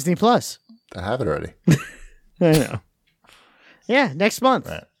 Get Disney Plus. I have it already. I know. Yeah, next month.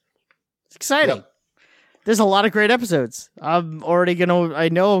 Right. It's exciting. Yep. There's a lot of great episodes. I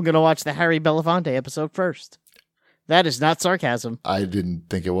know I'm gonna watch the Harry Belafonte episode first. That is not sarcasm. I didn't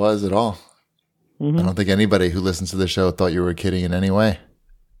think it was at all. Mm-hmm. I don't think anybody who listens to the show thought you were kidding in any way.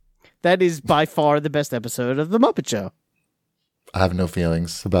 That is by far the best episode of The Muppet Show. I have no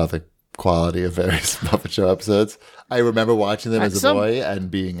feelings about the quality of various Muppet Show episodes. I remember watching them as a boy and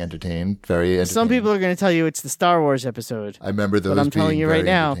being entertained, very entertained. Some people are going to tell you it's the Star Wars episode. I remember those I'm being telling you very right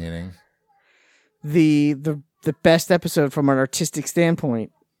now, entertaining. The best episode from an artistic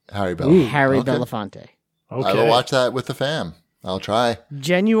standpoint, Harry Belafonte. Harry Okay. Belafonte. Okay. I will watch that with the fam. I'll try.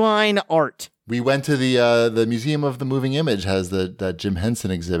 Genuine art. We went to the Museum of the Moving Image has that Jim Henson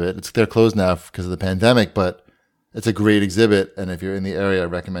exhibit. They're closed now because of the pandemic, but it's a great exhibit. And if you're in the area, I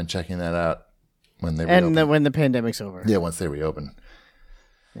recommend checking that out when they reopen. And when the pandemic's over. Yeah, once they reopen.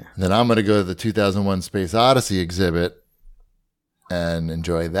 Yeah. Then I'm going to go to the 2001 Space Odyssey exhibit and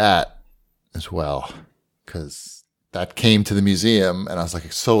enjoy that as well, because that came to the museum and I was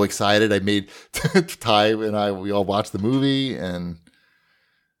like so excited. I made Ty and we all watched the movie and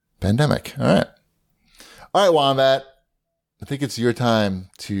pandemic. All right, Wombat. I think it's your time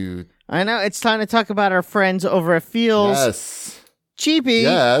to. I know it's time to talk about our friends over at Feels. Yes. Cheapy.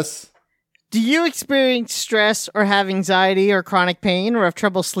 Yes. Do you experience stress or have anxiety or chronic pain or have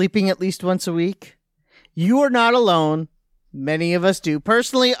trouble sleeping at least once a week? You are not alone. Many of us do.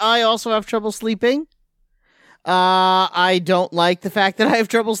 Personally, I also have trouble sleeping. I don't like the fact that I have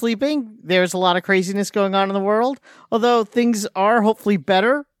trouble sleeping. There's a lot of craziness going on in the world, although things are hopefully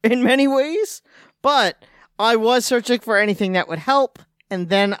better in many ways. But I was searching for anything that would help, and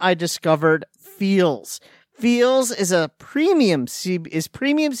then I discovered Feals. Feals is premium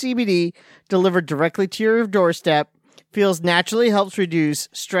CBD delivered directly to your doorstep. Feals naturally helps reduce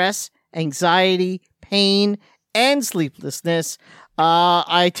stress, anxiety, pain, and sleeplessness.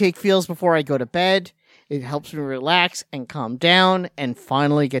 I take Feals before I go to bed. It helps me relax and calm down and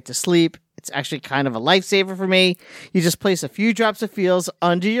finally get to sleep. It's actually kind of a lifesaver for me. You just place a few drops of Feals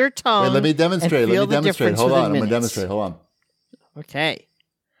under your tongue. Wait, let me demonstrate. Hold on. I'm going to demonstrate. Hold on. Okay.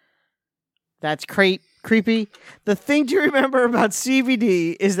 That's creepy. The thing to remember about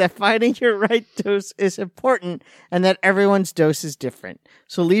CBD is that finding your right dose is important and that everyone's dose is different.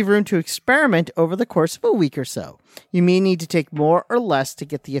 So leave room to experiment over the course of a week or so. You may need to take more or less to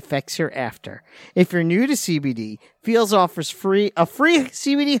get the effects you're after. If you're new to CBD, Feals offers a free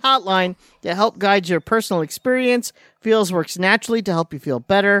CBD hotline to help guide your personal experience. Feals works naturally to help you feel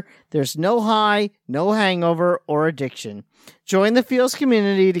better. There's no high, no hangover, or addiction. Join the Feals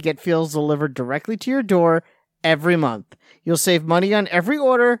community to get Feals delivered directly to your door every month. You'll save money on every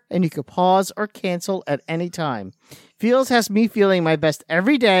order, and you can pause or cancel at any time. Feals has me feeling my best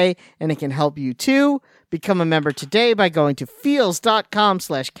every day, and it can help you too. Become a member today by going to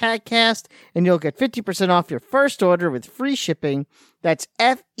feals.com/catcast, and you'll get 50% off your first order with free shipping. That's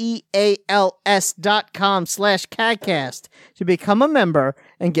FEALS.com/catcast to become a member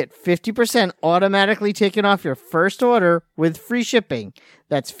and get 50% automatically taken off your first order with free shipping.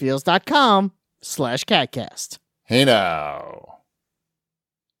 That's feals.com/catcast. Hey now.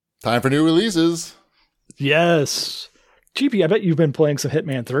 Time for new releases. Yes. GP, I bet you've been playing some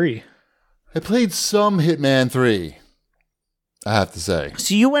Hitman 3. I played some Hitman 3, I have to say.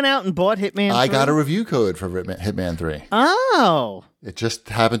 So you went out and bought Hitman 3? I got a review code for Hitman 3. Oh. It just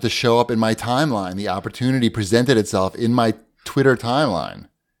happened to show up in my timeline. The opportunity presented itself in my Twitter timeline.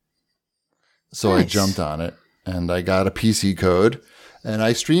 So nice. I jumped on it, and I got a PC code, and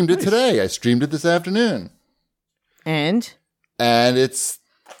I streamed it today. I streamed it this afternoon. And it's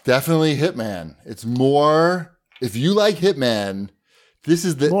definitely Hitman. It's more, if you like Hitman, this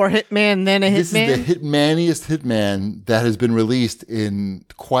is the more Hitman than a Hitman. This is the Hitmaniest Hitman that has been released in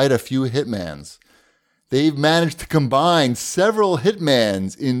quite a few Hitmans. They've managed to combine several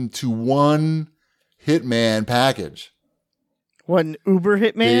Hitmans into one Hitman package. One Uber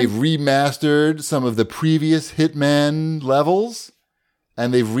Hitman? They've remastered some of the previous Hitman levels,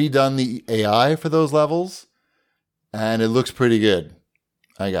 and they've redone the AI for those levels, and it looks pretty good,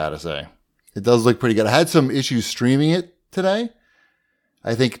 I gotta say. It does look pretty good. I had some issues streaming it today.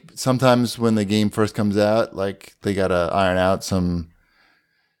 I think sometimes when the game first comes out, like, they gotta iron out some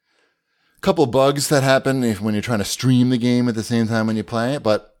couple bugs that happen when you're trying to stream the game at the same time when you play it.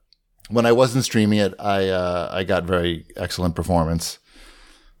 But when I wasn't streaming it, I got very excellent performance.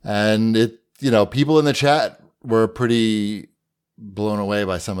 And people in the chat were pretty blown away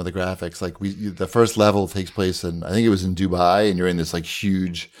by some of the graphics. Like the first level takes place in, I think it was in Dubai, and you're in this like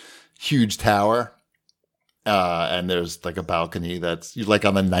huge tower. And there's like a balcony that's you're like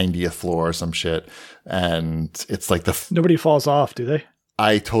on the 90th floor or some shit. And it's like nobody falls off, do they?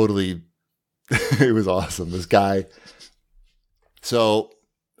 I totally, it was awesome. This guy. So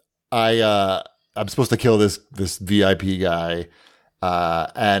I'm supposed to kill this VIP guy.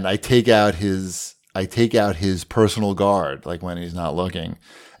 And I take out his personal guard, like when he's not looking.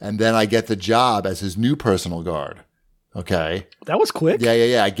 And then I get the job as his new personal guard. Okay. That was quick.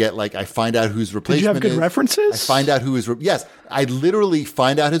 Yeah. I find out whose replacement is. Did you have good references? I find out who his, yes. I literally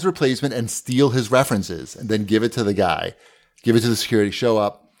find out his replacement and steal his references and then give it to the guy, give it to the security, show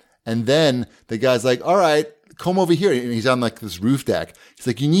up. And then the guy's like, all right, come over here. And he's on like this roof deck. He's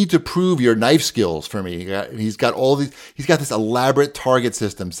like, you need to prove your knife skills for me. And he's got this elaborate target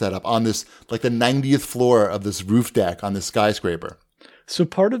system set up on this, like the 90th floor of this roof deck on this skyscraper. So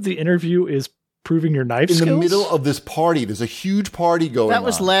part of the interview is proving your knife skills? In the middle of this party, there's a huge party going on. That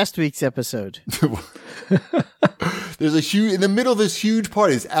was last week's episode. There's in the middle of this huge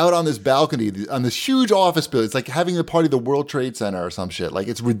party. It's out on this balcony, on this huge office building. It's like having the party at the World Trade Center or some shit. Like,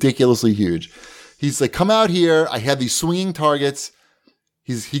 it's ridiculously huge. He's like, come out here. I have these swinging targets.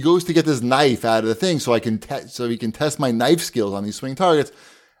 He goes to get this knife out of the thing so he can test my knife skills on these swinging targets.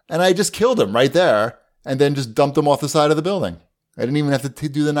 And I just killed him right there and then just dumped him off the side of the building. I didn't even have to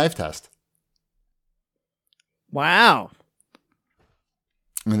do the knife test. Wow.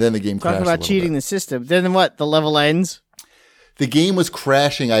 And then the game crashed. Talking about cheating the system. Then what? The level ends? The game was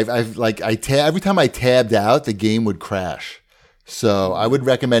crashing. Every time I tabbed out, the game would crash. So I would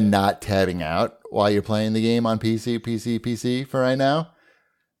recommend not tabbing out why you're playing the game on PC for right now.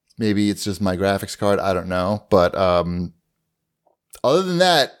 Maybe it's just my graphics card. I don't know. But other than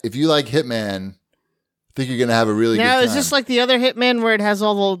that, if you like Hitman, I think you're going to have a really good time. Now, is this like the other Hitman where it has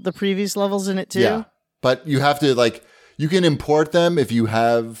all the previous levels in it too? Yeah. But you have to, like, you can import them if you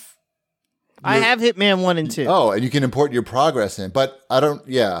have... I have Hitman 1 and 2. Oh, and you can import your progress in. But I don't...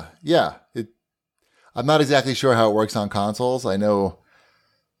 Yeah. I'm not exactly sure how it works on consoles. I know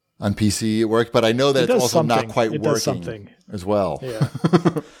on PC it works, but I know that it's also not quite working as well. Yeah.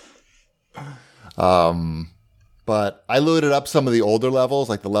 But I loaded up some of the older levels,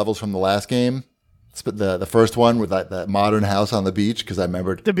 like the levels from the last game. The first one with that modern house on the beach, because I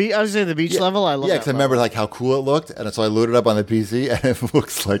remembered I was saying the beach level. I love. Yeah, because I remember like how cool it looked, and so I loaded up on the PC, and it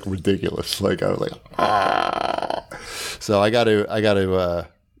looks like ridiculous. Like I was like, ah. So I got to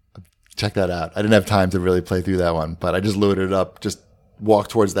check that out. I didn't have time to really play through that one, but I just loaded it up, just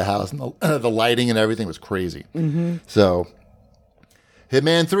walked towards the house, and the lighting and everything was crazy. Mm-hmm. So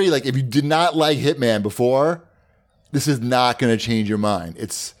Hitman 3, like if you did not like Hitman before, this is not going to change your mind.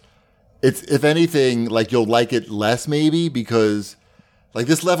 It's if anything, like you'll like it less maybe because like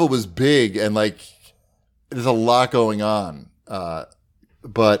this level was big and like there's a lot going on.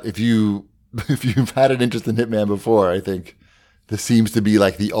 But if you've had an interest in Hitman before, I think this seems to be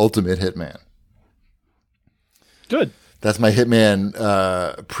like the ultimate Hitman. Good. That's my Hitman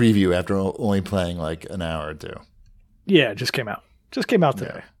preview after only playing like an hour or two. Yeah, it just came out. Just came out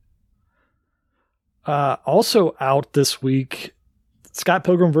today. Yeah. Also out this week, Scott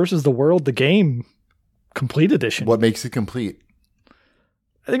Pilgrim vs. the World, the game, complete edition. What makes it complete?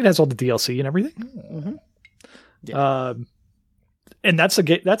 I think it has all the DLC and everything. Mm-hmm. Yeah. And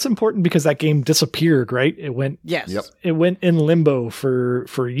that's important because that game disappeared, right? It went It went in limbo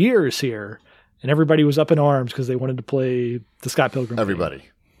for years here, and everybody was up in arms because they wanted to play the Scott Pilgrim. Everybody.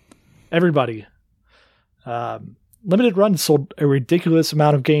 Limited Run sold a ridiculous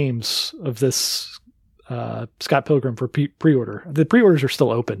amount of games of this Scott Pilgrim for pre-order. The pre-orders are still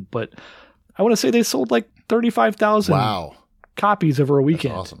open, but I want to say they sold like 35,000 copies over a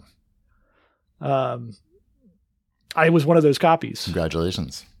weekend. That's awesome. I was one of those copies.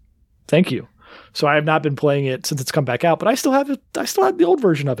 Congratulations. Thank you. So I have not been playing it since it's come back out, but I still have it. I still have the old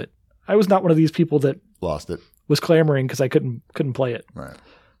version of it. I was not one of these people that lost it, was clamoring because I couldn't play it. Right.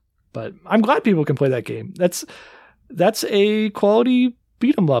 But I'm glad people can play that game. That's a quality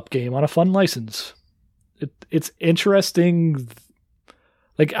beat 'em up game on a fun license. It's interesting.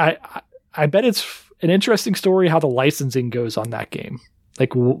 Like I bet it's an interesting story how the licensing goes on that game.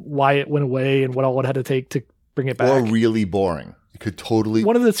 Like why it went away and what all it had to take to bring it back. Or really boring. It could totally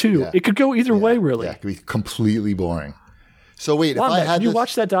one of the two. Yeah. It could go either way, really. Yeah, it could be completely boring. So wait, Wanda, if I had you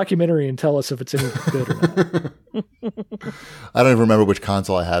watch that documentary and tell us if it's any good or not. I don't even remember which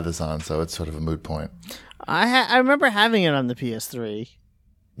console I had this on, so it's sort of a moot point. I remember having it on the PS3.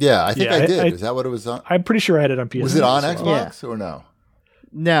 Yeah, I think I did. Is that what it was on? I'm pretty sure I had it on PS3. Was it on Xbox or no?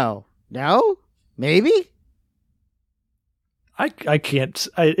 No? Maybe? I can't.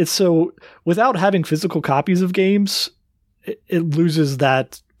 It's so without having physical copies of games, it loses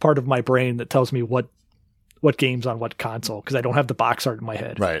that part of my brain that tells me what games on what console because I don't have the box art in my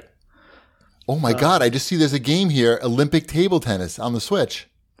head. Right. Oh my God! I just see there's a game here, Olympic Table Tennis on the Switch.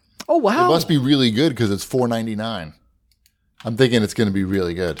 Oh wow! It must be really good because it's $4.99. I'm thinking it's going to be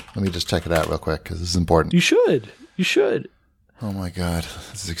really good. Let me just check it out real quick because this is important. You should. Oh my God,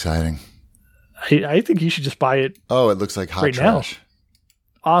 this is exciting. I think you should just buy it. Oh, it looks like hot trash.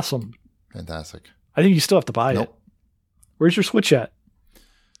 Now. Awesome. Fantastic. I think you still have to buy it. Where's your Switch at?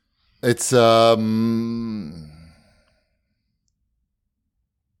 It's I don't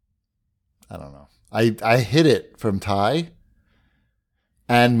know. I hid it from Ty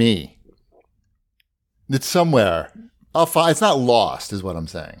and me. It's somewhere. I'll find. It's not lost, is what I'm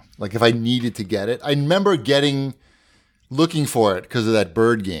saying. Like if I needed to get it, I remember looking for it because of that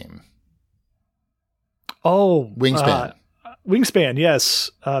bird game. Oh, Wingspan. Wingspan,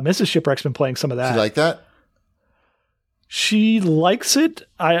 yes. Mrs. Shipwreck's been playing some of that. She like that? She likes it.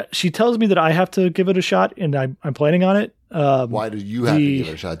 She tells me that I have to give it a shot, and I'm planning on it. Why do you have to give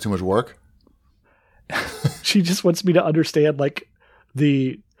it a shot? Too much work? She just wants me to understand, like,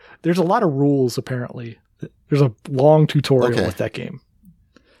 there's a lot of rules, apparently. There's a long tutorial with that game.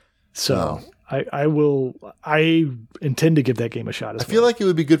 So I intend to give that game a shot as well. I feel like it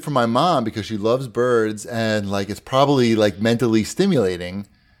would be good for my mom because she loves birds and like it's probably like mentally stimulating.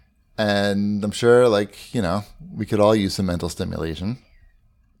 And I'm sure like, you know, we could all use some mental stimulation.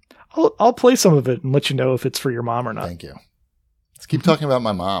 I'll play some of it and let you know if it's for your mom or not. Thank you. Let's keep talking about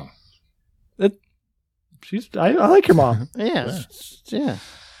my mom. I like your mom. Yeah.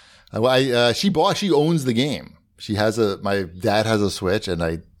 She owns the game. My dad has a Switch, and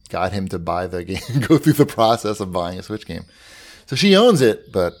I got him to buy the game, go through the process of buying a Switch game. So she owns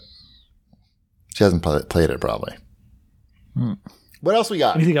it, but she hasn't played it probably. What else we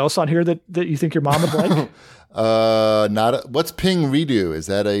got? Anything else on here that you think your mom would like? What's Ping Redo? Is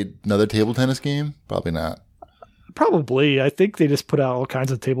that another table tennis game? Probably not. Probably. I think they just put out all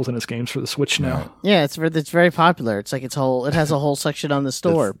kinds of table tennis games for the Switch now. Right. Yeah, it's very popular. It's like it has a whole section on the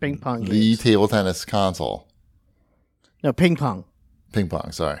store. Ping pong games. The table tennis console. No, ping pong. Ping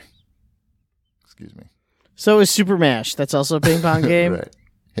pong, sorry. Excuse me. So is Super Mash. That's also a ping pong game. Right.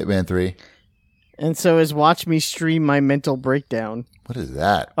 Hitman 3. And so is Watch Me Stream My Mental Breakdown. What is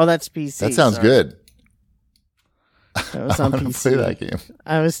that? Oh, that's PC. That sounds good. That was on I want PC. to play that game.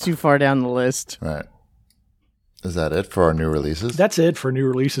 I was too far down the list. Right. Is that it for our new releases? That's it for new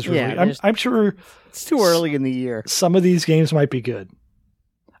releases, really. Yeah, I'm sure it's too early in the year. Some of these games might be good.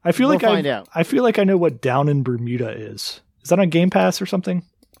 I feel We'll like find out. I feel like I know what Down in Bermuda is. Is that on Game Pass or something?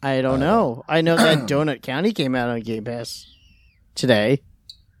 I don't know. I know that Donut County came out on Game Pass today.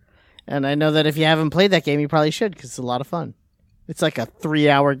 And I know that if you haven't played that game, you probably should because it's a lot of fun. It's like a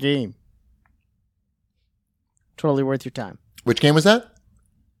 3-hour game. Totally worth your time. Which game was that?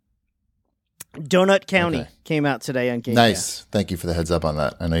 Donut County Okay. came out today on Game Nice. Pass. Thank you for the heads up on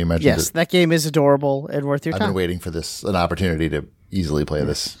that. I know you mentioned Yes, it. that game is adorable and worth your I've time. been waiting for an opportunity to easily play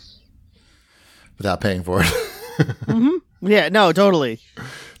this without paying for it. Yeah, no, totally.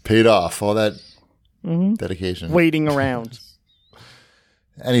 Paid off. All that dedication. Waiting around.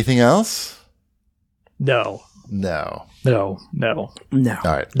 Anything else? No. No. No. No. All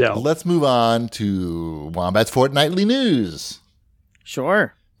right. No. Let's move on to Wombat's Fortnightly News.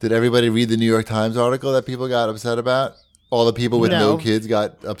 Sure. Did everybody read the New York Times article that people got upset about? All the people with no kids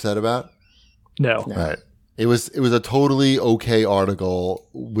got upset about? No. Right. It was a totally okay article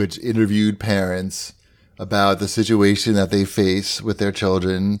which interviewed parents about the situation that they face with their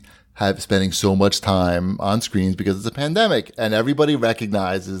children spending so much time on screens because it's a pandemic. And everybody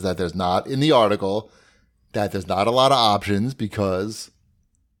recognizes that there's not in the article that there's not a lot of options because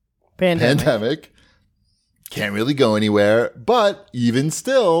pandemic can't really go anywhere. But even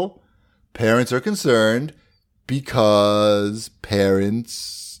still, parents are concerned because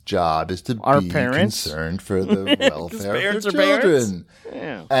parents' job is to be concerned for the welfare of their children.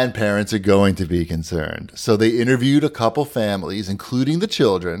 Yeah. And parents are going to be concerned. So they interviewed a couple families, including the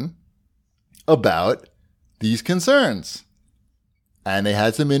children, about these concerns. And they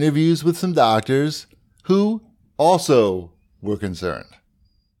had some interviews with some doctors who also were concerned.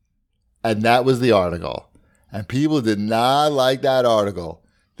 And that was the article. And people did not like that article.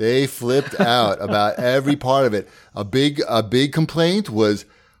 They flipped out about every part of it. A big complaint was,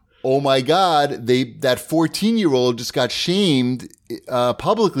 oh my God, that 14-year-old just got shamed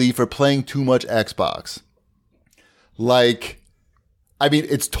publicly for playing too much Xbox.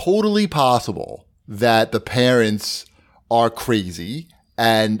 It's totally possible that the parents are crazy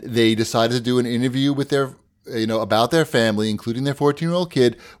and they decided to do an interview with about their family, including their 14-year-old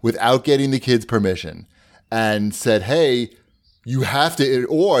kid, without getting the kid's permission, and said, hey, you have to,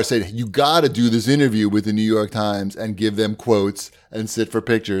 or said, you got to do this interview with the New York Times and give them quotes and sit for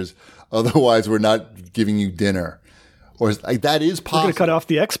pictures. Otherwise, we're not giving you dinner. Or that is possible. We're going to cut off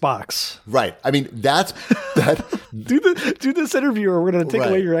the Xbox. Right. I mean, that's that. do this interview or we're going to take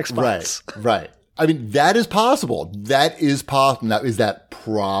away your Xbox. Right. I mean, that is possible. That is possible. Now, is that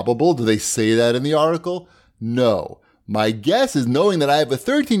probable? Do they say that in the article? No. My guess is, knowing that I have a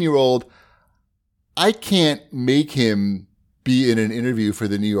 13-year-old, I can't make him be in an interview for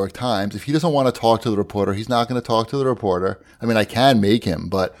the New York Times. If he doesn't want to talk to the reporter, he's not going to talk to the reporter. I mean, I can make him,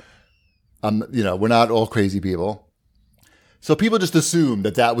 but we're not all crazy people. So people just assumed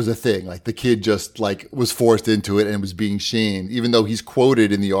that was a thing. Like the kid just was forced into it and was being shamed, even though he's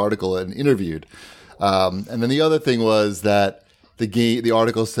quoted in the article and interviewed. And then the other thing was that the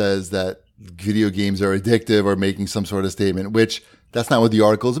article says that video games are addictive or making some sort of statement, which that's not what the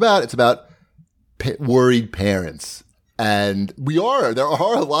article is about. It's about worried parents. And there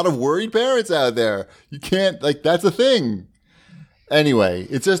are a lot of worried parents out there. You can't, that's a thing. Anyway,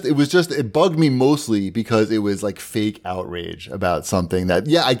 it bugged me mostly because it was fake outrage about something that,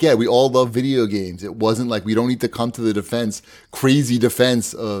 I get, we all love video games. It wasn't we don't need to come to the crazy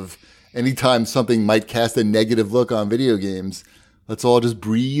defense of anytime something might cast a negative look on video games. Let's all just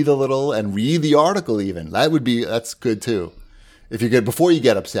breathe a little and read the article even. That's good too. If you get, before you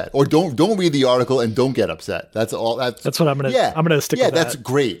get upset, or don't read the article and don't get upset. That's all. That's what I'm going to, I'm going to stick with that. Yeah, that's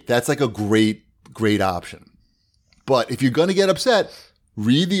great. That's a great option. But if you're going to get upset,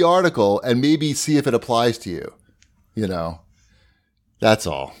 read the article and maybe see if it applies to you. That's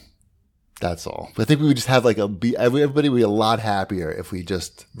all. That's all. I think we would just have everybody would be a lot happier if we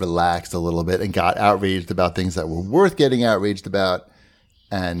just relaxed a little bit and got outraged about things that were worth getting outraged about.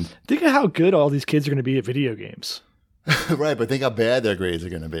 And think of how good all these kids are going to be at video games. right, but think how bad their grades are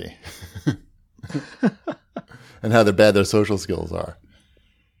going to be. And how bad their social skills are.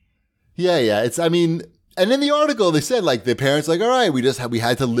 Yeah. And in the article they said like the parents like, all right, we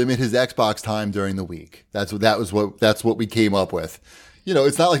had to limit his Xbox time during the week. That's what we came up with. You know,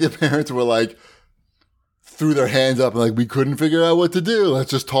 it's not like the parents were like threw their hands up and like we couldn't figure out what to do. Let's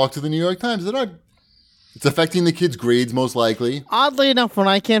just talk to the New York Times. They're not. It's affecting the kids' grades most likely. Oddly enough, when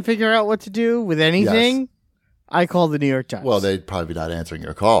I can't figure out what to do with anything, yes. I call the New York Times. Well, they'd probably not answering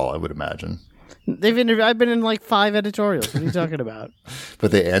your call, I would imagine. I've been in like 5 editorials. What are you talking about?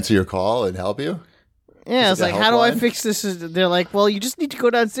 But they answer your call and help you? Yeah, it's like, how do I fix this? They're like, well, you just need to go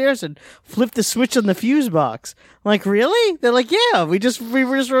downstairs and flip the switch on the fuse box. I'm like, really? They're like, yeah, we just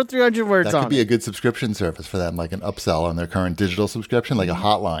wrote 300 words on it. That could be a good subscription service for them, like an upsell on their current digital subscription, like a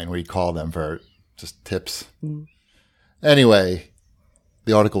hotline where you call them for just tips. Anyway,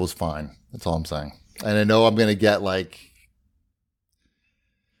 the article was fine. That's all I'm saying. And I know I'm going to get like,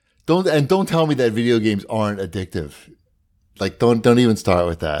 don't tell me that video games aren't addictive. Like, don't even start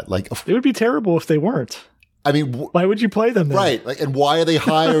with that. Like, it would be terrible if they weren't. I mean, why would you play them then? Right. Like, and why are they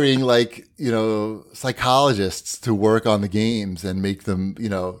hiring like, psychologists to work on the games and make them,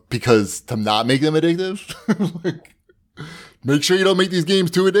 because to not make them addictive? Like, make sure you don't make these games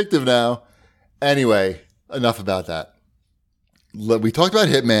too addictive now. Anyway, enough about that. We talked about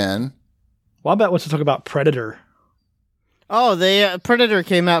Hitman. Wombat wants to talk about Predator. Oh, the Predator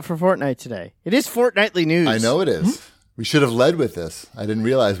came out for Fortnite today. It is fortnightly news. I know it is. We should have led with this. I didn't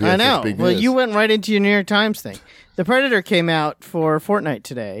realize we had such big news. Well, you went right into your New York Times thing. The Predator came out for Fortnite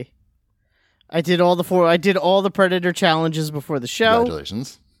today. I did all the Predator challenges before the show.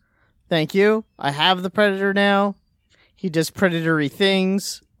 Congratulations. Thank you. I have the Predator now. He does predatory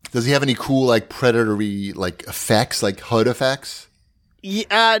things. Does he have any cool like predatory like effects, like HUD effects?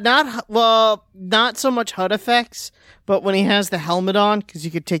 Yeah, not so much HUD effects, but when he has the helmet on, because you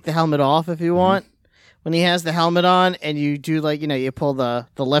could take the helmet off if you want. When he has the helmet on and you do like, you pull the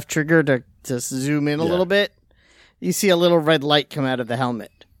left trigger to zoom in a little bit, you see a little red light come out of the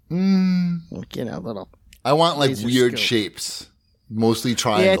helmet. Like, little. I want like weird shapes, mostly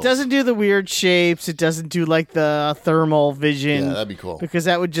triangles. Yeah, it doesn't do the weird shapes. It doesn't do like the thermal vision. Yeah, that'd be cool. Because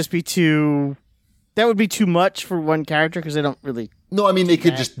that would just be too much for one character because they don't really. No, I mean, they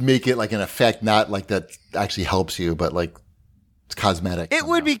could just make it like an effect, not like that actually helps you, but like it's cosmetic. It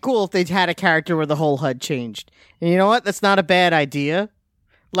would be cool if they had a character where the whole HUD changed. And you know what? That's not a bad idea.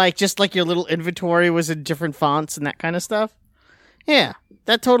 Like, just like your little inventory was in different fonts and that kind of stuff. Yeah,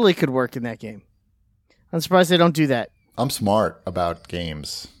 that totally could work in that game. I'm surprised they don't do that. I'm smart about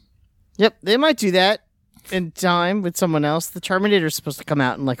games. Yep, they might do that in time with someone else. The Terminator's supposed to come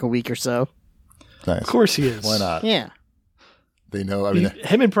out in like a week or so. Nice. Of course he is. Why not? Yeah. They know. I mean,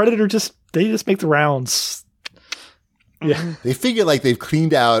 him and Predator just make the rounds. Yeah. They figure like they've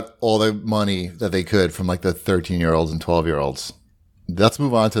cleaned out all the money that they could from like the 13-year-olds and 12-year-olds. Let's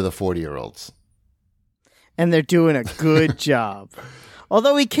move on to the 40-year-olds. And they're doing a good job.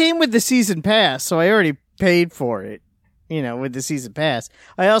 Although he came with the season pass, so I already paid for it, with the season pass.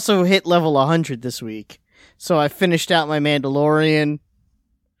 I also hit level 100 this week. So I finished out my Mandalorian.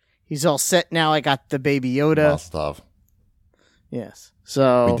 He's all set now. I got the Baby Yoda. Well, stuff. Yes.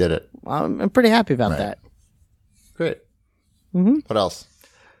 So we did it. I'm pretty happy about that. Great. Mm-hmm. What else?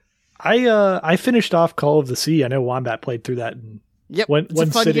 I finished off Call of the Sea. I know Wombat played through that. It's a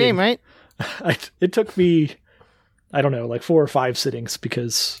fun game, right? It took me, I don't know, like 4 or 5 sittings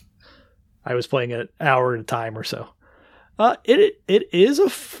because I was playing it an hour at a time or so. It is a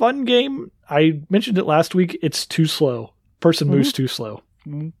fun game. I mentioned it last week. It's too slow. Person moves too slow.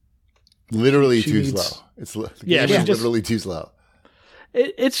 Mm-hmm. Literally too slow. It's literally too slow.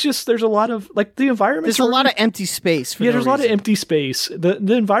 It's just there's a lot of like the environments. There's a lot of empty space. There's a lot of empty space. The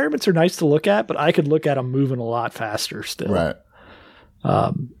environments are nice to look at, but I could look at them moving a lot faster still. Right.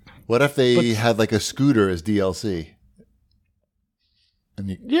 What if they had like a scooter as DLC?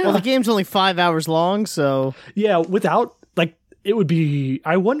 Well, the game's only 5 hours long, so without like it would be.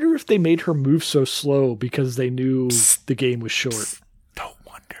 I wonder if they made her move so slow because they knew the game was short. Don't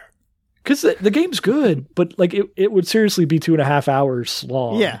wonder. Because the game's good, but like it would seriously be 2.5 hours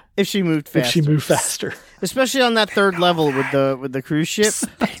long. Yeah, if she moved faster. Especially on that third level with the cruise ship.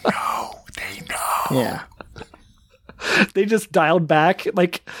 They know. Yeah. They just dialed back.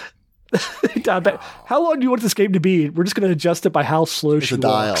 Like, how long do you want this game to be? We're just going to adjust it by how slow she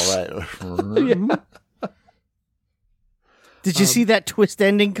walks. Right? Yeah. Did you see that twist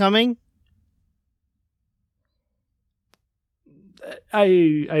ending coming?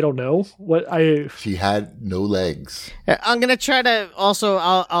 I don't know what She had no legs. I'm gonna try to also.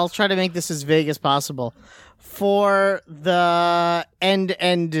 I'll try to make this as vague as possible for the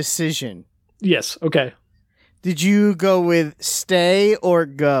end decision. Yes. Okay. Did you go with stay or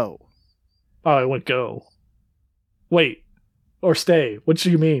go? Oh, I went go. Wait, or stay. What do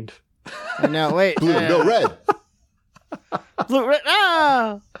you mean? No, wait. Blue, no, red. Blue, red.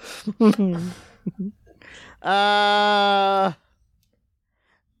 Ah.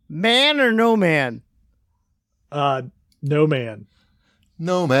 Man or no man? No man.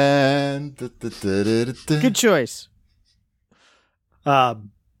 No man. Good choice. Yeah,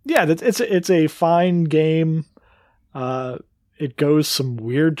 it's a fine game. It goes some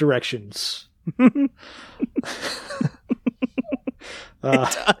weird directions. It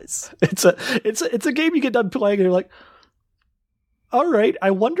does. It's a game you get done playing and you're like, all right,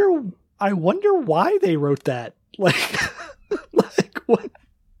 I wonder why they wrote that. Like what?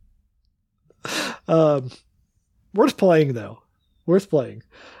 Worth playing though. Worth playing.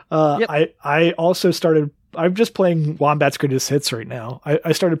 Yep. I also started. I'm just playing Wombat's Greatest Hits right now.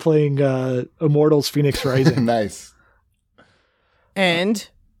 I started playing Immortals: Phoenix Rising. Nice. And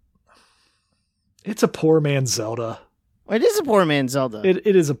It's a poor man's Zelda. it is a poor man's Zelda.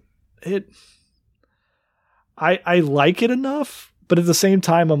 I like it enough, but at the same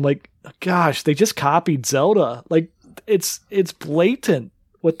time, I'm like, gosh, they just copied Zelda. Like it's blatant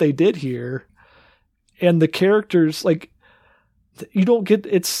what they did here, and the characters, like, you don't get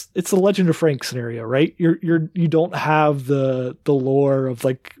it's the Legend of Frank scenario, right? You don't have the lore of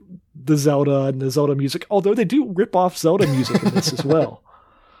like the Zelda and the Zelda music, although they do rip off Zelda music in this as well.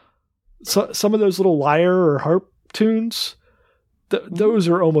 So some of those little lyre or harp tunes, those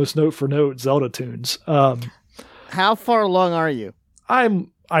are almost note for note Zelda tunes. How far along are you?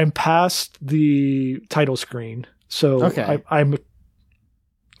 I'm past the title screen, so Okay. I'm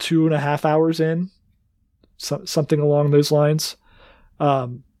 2.5 hours in, something along those lines.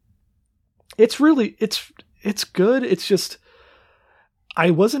 It's really it's good. It's just I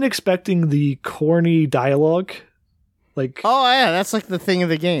wasn't expecting the corny dialogue. Like, Oh yeah, that's like the thing of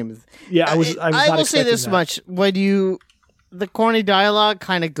the game. yeah, I was I not will say expecting this that. much: when the corny dialogue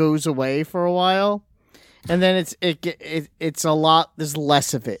kind of goes away for a while, and then it's a lot. There's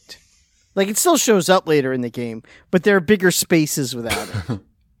less of it. Like it still shows up later in the game, but there are bigger spaces without it.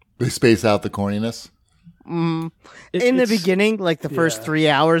 They space out the corniness. In the beginning, like the first 3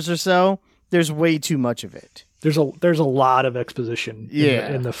 hours or so, there's way too much of it. There's a lot of exposition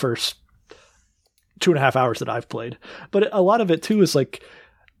in the first 2.5 hours that I've played. But a lot of it too is like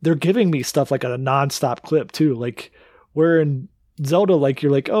they're giving me stuff like a nonstop clip too. Like where in Zelda, like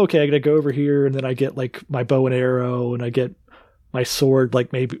you're like, oh, okay, I gotta go over here, and then I get like my bow and arrow, and I get my sword.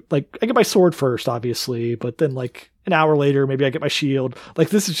 Like maybe like I get my sword first, obviously, but then like an hour later, maybe I get my shield. Like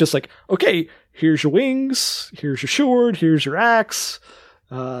this is just like, okay, here's your wings, here's your sword, here's your axe,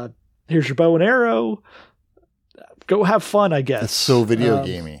 here's your bow and arrow. Go have fun, I guess. It's so video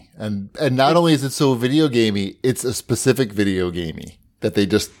gamey, and not only is it so video gamey, it's a specific video gamey that they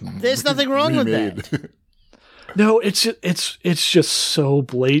just. There's nothing wrong with that. No, it's just so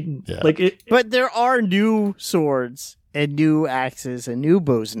blatant. Yeah. Like it. But there are new swords and new axes and new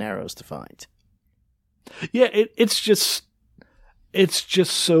bows and arrows to find. Yeah, it's just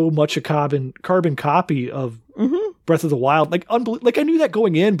so much a carbon copy of Breath of the Wild. Like like I knew that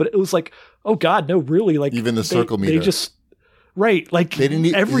going in, but it was like, oh god, no, really? Like Even the circle meter. They just like They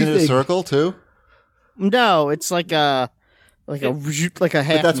didn't. everything. Isn't it a circle too? No, it's like a half.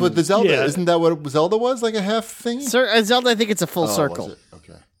 But that's what the Zelda. Yeah. Isn't that what Zelda was? Like a half thing. Zelda, I think it's a full Oh, circle. was it?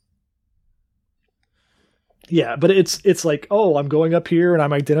 Okay. Yeah, but it's like, oh, I'm going up here and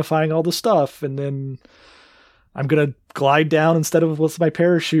I'm identifying all the stuff, and then I'm gonna glide down instead of with my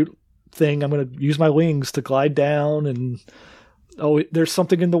parachute thing. I'm gonna use my wings to glide down, and oh, there's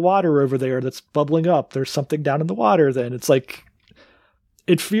something in the water over there that's bubbling up. There's something down in the water. Then it's like,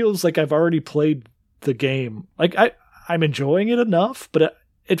 it feels like I've already played the game. Like I'm enjoying it enough, but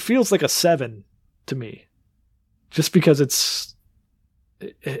it feels like a 7 to me, just because it's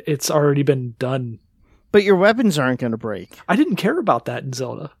already been done. But your weapons aren't going to break. I didn't care about that in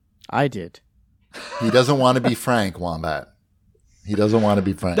Zelda. I did. He doesn't want to be Frank, Wombat. He doesn't want to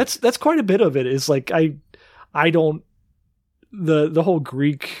be Frank. That's quite a bit of it. Is like I don't the whole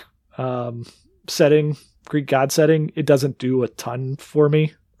Greek setting, Greek god setting. It doesn't do a ton for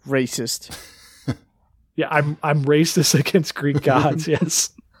me. Racist. Yeah, I'm racist against Greek gods.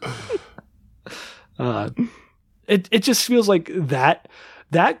 Yes. It just feels like that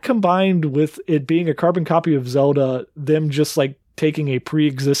combined with it being a carbon copy of Zelda, them just like taking a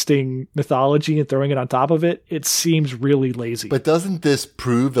pre-existing mythology and throwing it on top of it, it seems really lazy. But doesn't this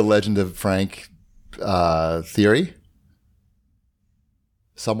prove the Legend of Frank theory?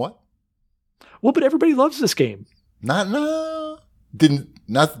 Somewhat. Well, but everybody loves this game. Did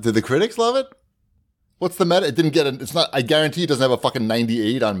the critics love it? What's the meta? It didn't get it's not. I guarantee it doesn't have a fucking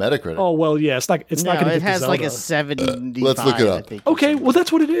 98 on Metacritic. Oh well, yeah, it's not going to get. It has the like Zelda. a 75. Let's look it up. I think. Okay, well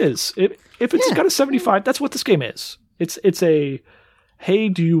that's what it is. If it's got a 75, that's what this game is. It's a, hey,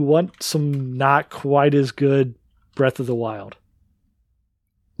 do you want some not quite as good Breath of the Wild?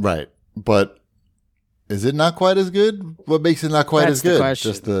 Right, but is it not quite as good? What makes it not quite That's as the good?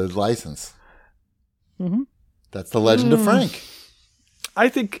 question. Just the license. Mm-hmm. That's the Legend of Frank. I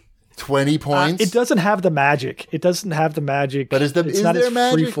think 20 points. it doesn't have the magic. It doesn't have the magic. But is not there as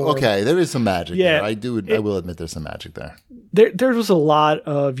magic? freeform. Okay, there is some magic Yeah, there. I will admit there's some magic there. There was a lot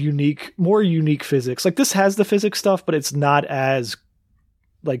of more unique physics. Like this has the physics stuff, but it's not as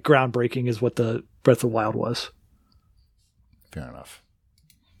like groundbreaking as what the Breath of the Wild was. Fair enough.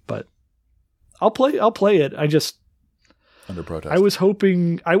 But I'll play it. I just Under protest. I was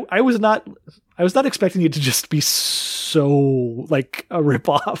hoping I was not expecting it to just be so like a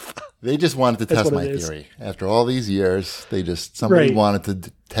ripoff. They just wanted to test my is. theory. After all these years, somebody Right. wanted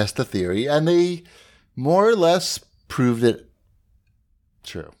to test the theory, and they more or less proved it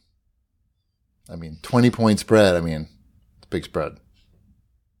true. I mean, 20-point spread. I mean, it's a big spread.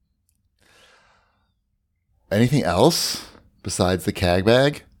 Anything else besides the CAG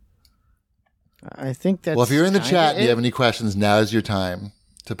bag? I think that's. Well, if you're in the kinda chat and you it. have any questions, now is your time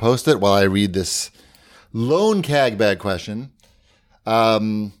to post it while I read this lone CAG bag question.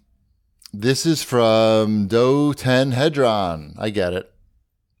 This is from Do10 Hedron. I get it.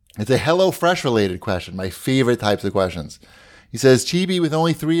 It's a HelloFresh related question, my favorite types of questions. He says, Chibi, with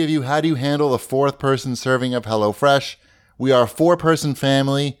only 3 of you, how do you handle a 4th person serving of HelloFresh? We are a 4-person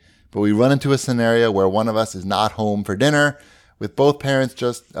family, but we run into a scenario where one of us is not home for dinner. With both parents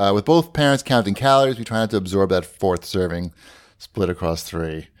counting calories, we try not to absorb that 4th serving split across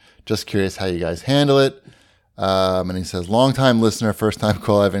 3. Just curious how you guys handle it. And he says, long-time listener, first-time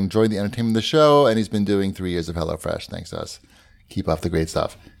call. I've enjoyed the entertainment of the show, and he's been doing 3 years of HelloFresh. Thanks to us. Keep up the great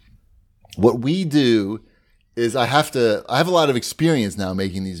stuff. What we do is I have a lot of experience now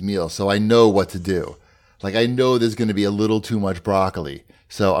making these meals, so I know what to do. Like, I know there's going to be a little too much broccoli,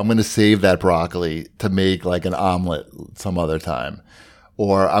 so I'm going to save that broccoli to make like an omelet some other time.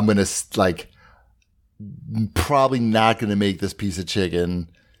 Or I'm going to probably not going to make this piece of chicken.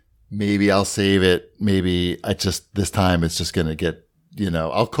 Maybe I'll save it. Maybe this time it's just going to get,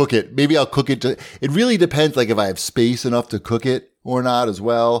 I'll cook it. Maybe I'll cook it. It really depends, like if I have space enough to cook it or not as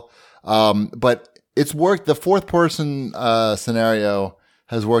well. But it's worked. The 4th person scenario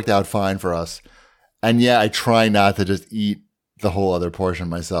has worked out fine for us. And yeah, I try not to just eat the whole other portion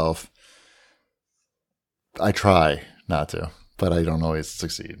myself. I try not to, but I don't always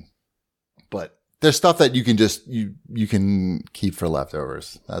succeed. But there's stuff that you can you can keep for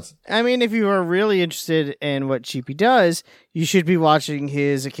leftovers. I mean, if you are really interested in what Cheapy does, you should be watching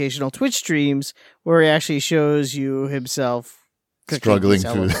his occasional Twitch streams where he actually shows you himself cooking Struggling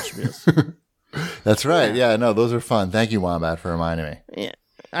these through HelloFresh meals. That's right. Yeah, no, those are fun. Thank you, Wombat, for reminding me. Yeah,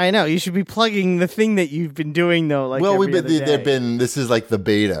 I know. You should be plugging the thing that you've been doing though. Like, well, every other day. this is like the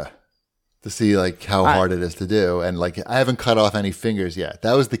beta to see like how hard it is to do, and like I haven't cut off any fingers yet.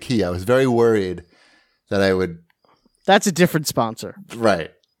 That was the key. I was very worried that I would. That's a different sponsor.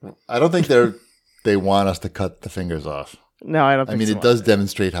 Right. I don't think they want us to cut the fingers off. No, I don't. I mean, it does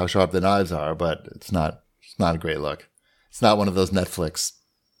demonstrate how sharp the knives are, but it's not a great look. It's not one of those Netflix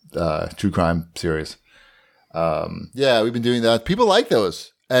true crime series. Yeah, we've been doing that. People like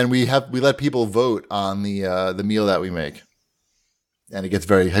those, and we let people vote on the meal that we make, and it gets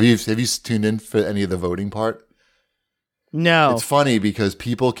very. Have you tuned in for any of the voting part? No. It's funny because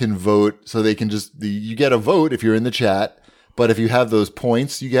people can vote, so they can you get a vote if you're in the chat, but if you have those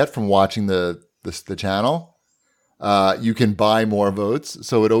points you get from watching the channel, you can buy more votes.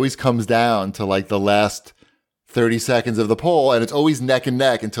 So it always comes down to like the last 30 seconds of the poll, and it's always neck and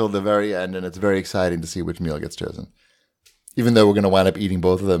neck until the very end, and it's very exciting to see which meal gets chosen. Even though we're going to wind up eating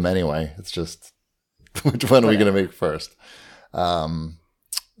both of them anyway, it's just which one are we going to make first?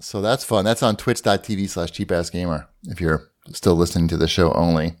 So that's fun. That's on twitch.tv/cheapassgamer if you're still listening to the show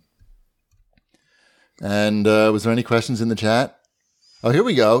only. And was there any questions in the chat? Oh, here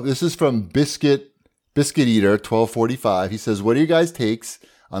we go. This is from Biscuit Eater 1245. He says, what are your guys' takes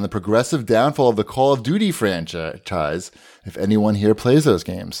on the progressive downfall of the Call of Duty franchise, if anyone here plays those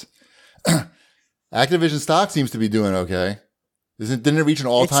games? Activision stock seems to be doing okay. Didn't it reach an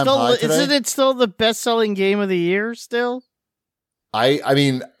all-time high today? Isn't it still the best-selling game of the year still? I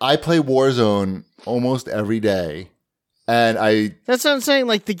mean, I play Warzone almost every day, and That's what I'm saying.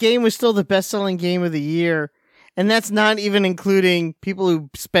 Like, the game was still the best-selling game of the year, and that's not even including people who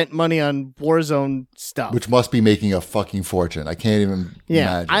spent money on Warzone stuff. which must be making a fucking fortune. I can't even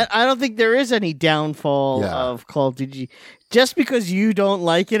imagine. I don't think there is any downfall of Call of Duty. Just because you don't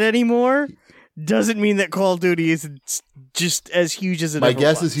like it anymore doesn't mean that Call of Duty is just as huge as it My ever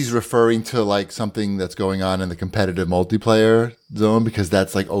guess was. is he's referring to like something that's going on in the competitive multiplayer zone, because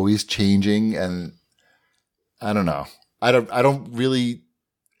that's like always changing, and I don't know. I don't really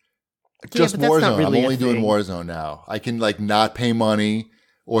just but that's not Warzone. really I'm a only doing thing. Warzone now. I can like not pay money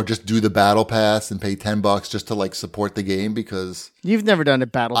or just do the battle pass and pay $10 just to like support the game, because You've never done a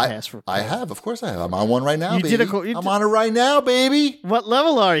battle I pass for. I have, of course I have. I'm on one right now, You baby. did a I'm on it right now, baby. What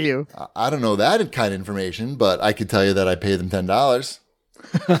level are you? I don't know that kind of information, but I could tell you that I paid them $10.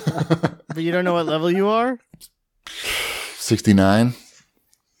 But you don't know what level you are? 69.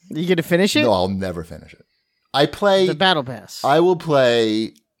 You gonna finish it? No, I'll never finish it. I play. The battle pass. I will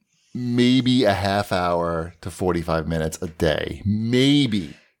play maybe a half hour to 45 minutes a day.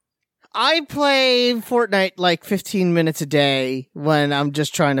 Maybe. I play Fortnite like 15 minutes a day when I'm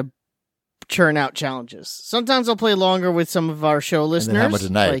just trying to churn out challenges. Sometimes I'll play longer with some of our show And listeners, then how much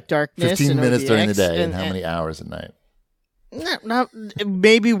at night? like Darkness 15 and minutes during the ODX, day, and how many hours at night?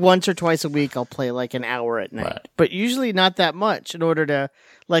 Maybe once or twice a week I'll play like an hour at night, Right. but usually not that much in order to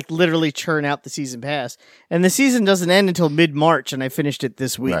like literally churn out the season pass. And the season doesn't end until mid-March, and I finished it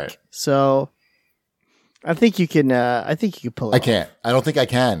this week. Right. So I think you can. I think you can pull it. I can't. I don't think I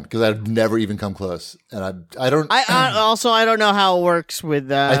can, because I've never even come close, and I don't. I also I don't know how it works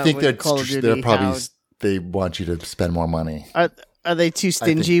with. I think with Call of Duty. they're probably how- they want you to spend more money. Are they too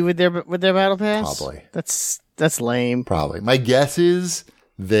stingy with their battle pass? Probably. That's lame. Probably. My guess is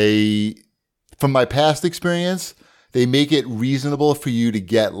they, from my past experience, they make it reasonable for you to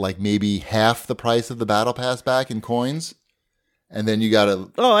get like maybe half the price of the battle pass back in coins, and then you got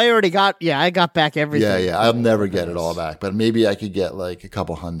to. Oh, I got back everything. Yeah. I'll never get it all back, but maybe I could get like a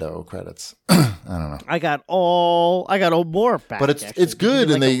couple hundo credits. I don't know. I got all more back. But it's actually. good,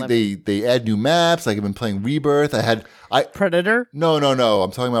 Like and 11. they add new maps. Like I've been playing Rebirth. Predator. No.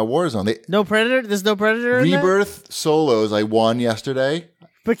 I'm talking about Warzone. No Predator. There's no Predator. In that? Rebirth solos. I won yesterday.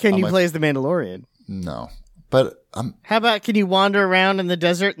 But can you my- play as the Mandalorian? No, but I'm. How about can you wander around in the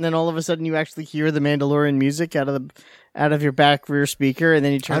desert and then all of a sudden you actually hear the Mandalorian music out of your back rear speaker, and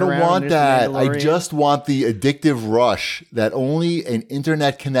then you turn I don't around want and there's the that. I Mandalorian? just want the addictive rush that only an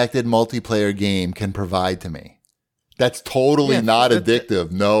internet-connected multiplayer game can provide to me. That's totally Yeah, not but-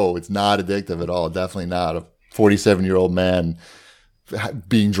 addictive. No, it's not addictive at all. Definitely not. A 47-year-old man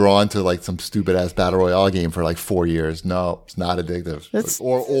being drawn to like some stupid-ass battle royale game for like 4 years. No, it's not addictive. That's-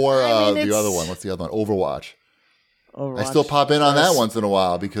 Or I mean, the it's- other one. What's the other one? Overwatch. Overwatch. I still pop in on that Does- once in a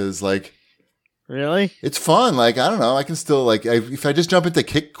while because like Really? it's fun. Like, I don't know. I can still like, if I just jump into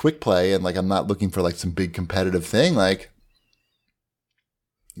quick play and like, I'm not looking for like some big competitive thing. Like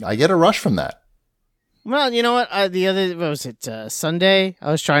I get a rush from that. Well, you know what? What was it? Sunday?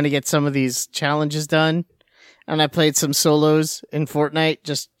 I was trying to get some of these challenges done, and I played some solos in Fortnite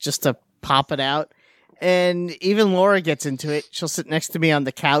just to pop it out. And even Laura gets into it. She'll sit next to me on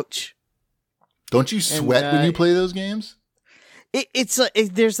the couch. Don't you sweat when you play those games?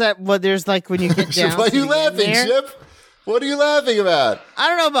 There's like when you get down. Why are to you the end laughing, there. Chip? What are you laughing about? I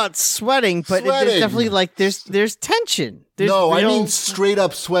don't know about sweating, but Sweating. there's definitely like there's tension. There's No, I real- mean straight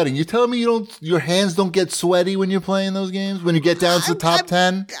up sweating. You telling me your hands don't get sweaty when you're playing those games? When you get down to the top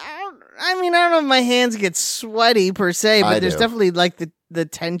 10? I mean, I don't know if my hands get sweaty per se, but I there's do. definitely like the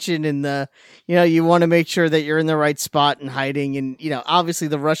tension and you want to make sure that you're in the right spot and hiding, and obviously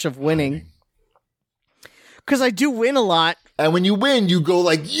the rush of winning. Because I do win a lot. And when you win, you go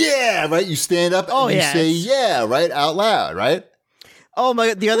like, yeah, right? You stand up and you yeah, say, it's- yeah, right? Out loud, right? Oh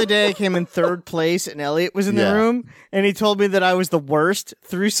my! The other day I came in third place, and Elliot was in Yeah. the room, and he told me that I was the worst.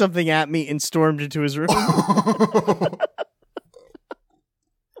 Threw something at me and stormed into his room.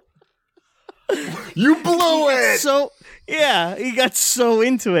 You blew it. So yeah, he got so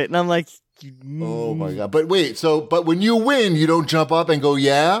into it, and I'm like, Oh my God. But wait, but when you win, you don't jump up and go,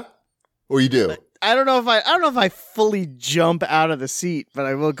 yeah? Or you do? I don't know if I fully jump out of the seat, but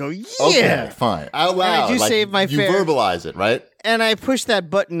I will go, yeah. Okay, fine. Out loud. do like, save my you fare. verbalize it, right? And I push that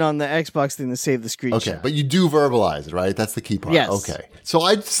button on the Xbox thing to save the screenshot. Okay, but you do verbalize it, right? That's the key part. Yes. Okay. So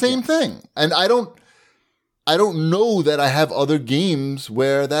same thing. And I don't know that I have other games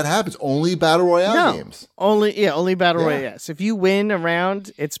where that happens. Only Battle Royale games. Only Battle Yeah. Royale. Yes. If you win a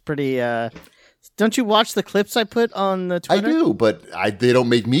round, it's pretty don't you watch the clips I put on the I Twitter? do, but they don't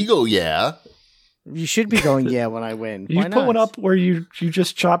make me go, yeah. You should be going, yeah, when I win. You Why put not? one up where you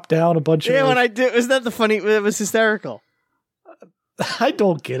just chop down a bunch of. Yeah, when I do. Isn't that the funny? It was hysterical. I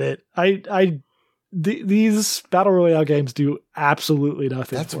don't get it. These battle royale games do absolutely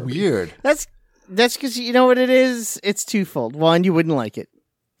nothing. That's for me. weird. That's because you know what it is. It's twofold. One, you wouldn't like it.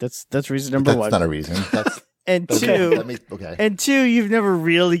 That's reason number That's one. not a reason. That's And okay. two, Okay. and two, you've never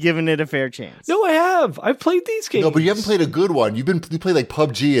really given it a fair chance. No, I have. I've played these games. No, but you haven't played a good one. You played like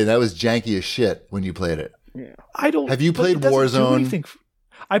PUBG, and that was janky as shit when you played it. I don't. Have you but played it doesn't do Warzone? anything.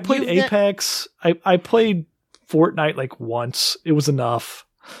 I played You've Apex. I played Fortnite like once. It was enough.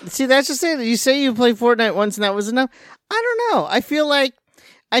 See, that's just it. You say you played Fortnite once and that was enough. I don't know. I feel like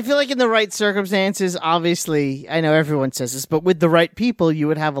in the right circumstances, obviously, I know everyone says this, but with the right people, you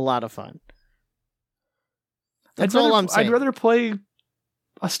would have a lot of fun. That's all I'm saying. I'd rather play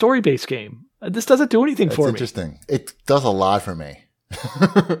a story-based game. This doesn't do anything That's for me. interesting. It does a lot for me.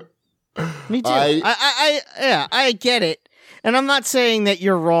 Me too. I get it. And I'm not saying that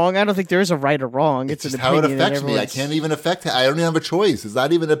you're wrong. I don't think there is a right or wrong. It's just an how it opinion. affects me. I can't even affect it. I don't even have a choice. It's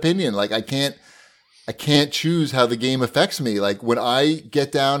not even an opinion. Like I can't choose how the game affects me. Like when I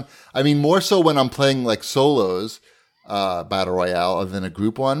get down, I mean, more so when I'm playing like solos, battle royale other than a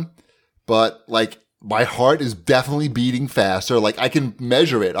group one. But like my heart is definitely beating faster. Like I can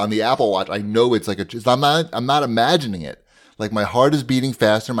measure it on the Apple Watch. I know it's like I'm not imagining it. Like my heart is beating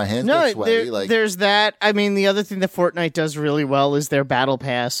faster. My hands get sweaty. There's that. I mean, the other thing that Fortnite does really well is their battle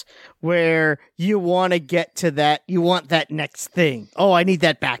pass, where you want to get to that. You want that next thing. Oh, I need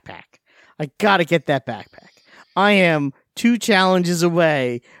that backpack. I gotta get that backpack. I am 2 challenges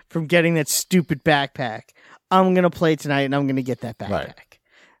away from getting that stupid backpack. I'm gonna play tonight, and I'm gonna get that backpack.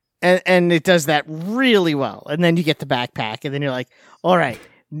 Right. And it does that really well. And then you get the backpack, and then you're like, all right,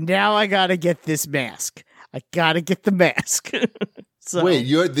 now I gotta get this mask. I gotta get the mask. So, wait,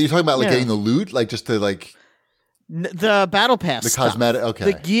 you're talking about like yeah. getting the loot, like just to like the battle pass, the stuff. cosmetic. Okay,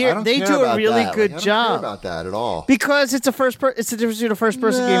 the gear. I don't They care do a about really that. good Like, I don't job care about that at all. because it's a it's the difference between a first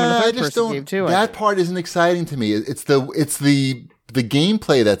person game and a third person game too. That part isn't exciting to me. It's the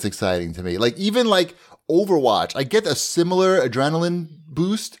gameplay that's exciting to me. Like even like Overwatch, I get a similar adrenaline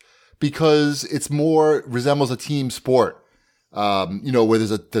boost because it's more resembles a team sport. Where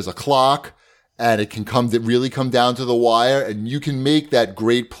there's a clock. And it can really come down to the wire, and you can make that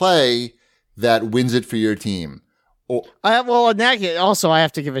great play that wins it for your team. In that case, also I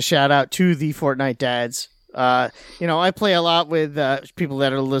have to give a shout out to the Fortnite dads. I play a lot with people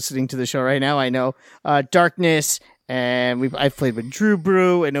that are listening to the show right now. I know Darkness, and I've played with Drew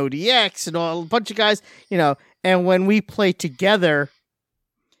Brew and ODX and a bunch of guys. And when we play together,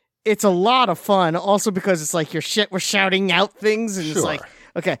 it's a lot of fun. Also because it's like we're shouting out things, and it's like,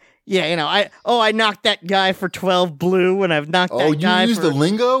 okay. Yeah, I knocked that guy for 12 blue, and I've knocked that guy. Oh, you use the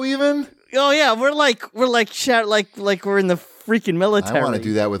lingo even? Oh yeah, we're like shout like we're in the freaking military. I want to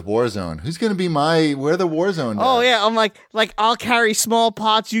do that with Warzone. Who's going to be we're the Warzone guys. Oh yeah, I'm like I'll carry small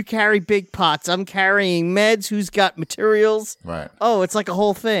pots, you carry big pots. I'm carrying meds, who's got materials? Right. Oh, it's like a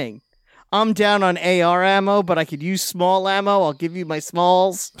whole thing. I'm down on AR ammo, but I could use small ammo. I'll give you my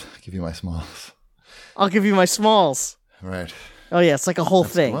smalls. Give you my smalls. I'll give you my smalls. Right. Oh yeah, it's like a whole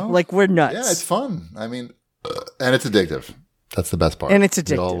thing. Well, like we're nuts. Yeah, it's fun. I mean, and it's addictive. That's the best part. And it's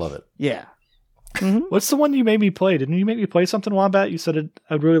addictive. We all love it. Yeah. What's the one you made me play? Didn't you make me play something, Wombat? You said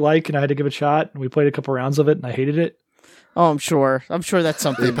I'd really like, and I had to give it a shot, and we played a couple rounds of it, and I hated it. Oh, I'm sure. that's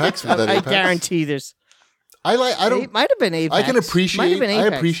something. Apex? Was that I Apex? guarantee there's. It might have been Apex. I can appreciate. I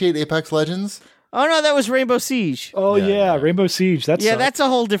appreciate Apex Legends. Oh no, that was Rainbow Siege. Oh yeah, Rainbow Siege. That's a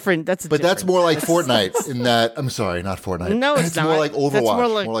whole different. That's more like Fortnite in that. I'm sorry, not Fortnite. No, it's not. More like Overwatch. That's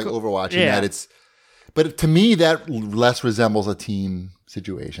more like Overwatch in yeah. that it's. But to me, that less resembles a team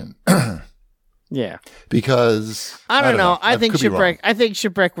situation. Yeah, because I don't know. I think could be wrong. Shipwreck. I think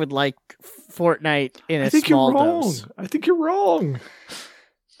Shipwreck would like Fortnite in a small dose. I think you're wrong.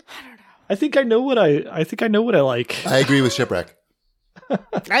 I don't know. I think I know what I like. I agree with Shipwreck.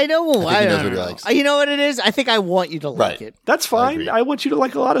 I know. I think he knows what he likes. You know what it is? I think I want you to like it. That's fine. I want you to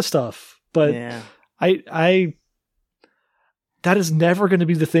like a lot of stuff, but I that is never going to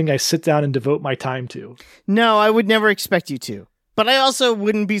be the thing I sit down and devote my time to. No, I would never expect you to. But I also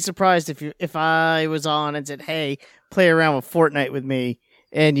wouldn't be surprised if I was on and said, "Hey, play around with Fortnite with me,"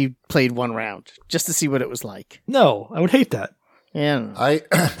 and you played one round just to see what it was like. No, I would hate that. Yeah,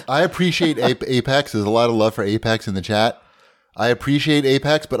 I appreciate Apex. There's a lot of love for Apex in the chat. I appreciate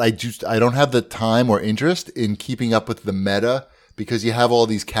Apex, but I don't have the time or interest in keeping up with the meta because you have all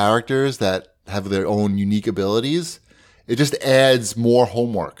these characters that have their own unique abilities. It just adds more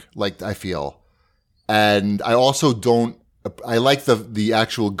homework, like I feel. And I also don't I like the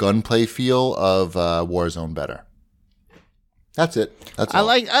actual gunplay feel of Warzone better. That's it. That's all.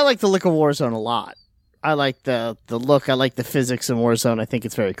 I like the look of Warzone a lot. I like the look. I like the physics in Warzone. I think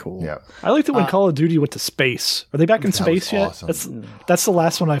it's very cool. Yeah. I liked it when Call of Duty went to space. Are they back in That space was yet? awesome. That's the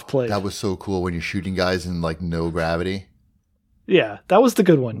last one I've played. That was so cool when you're shooting guys in like no gravity. Yeah, that was the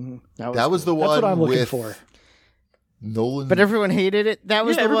good one. That was the one That's what I'm looking with for. Nolan. But everyone hated it. That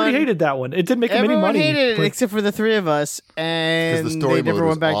was the one. Everybody hated that one. It didn't make them any Everyone money. hated it but- except for the three of us, and the story they never mode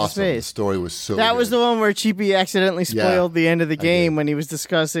was went back awesome. to The space. story was so That good. was the one where Cheapy accidentally spoiled the end of the game did. when he was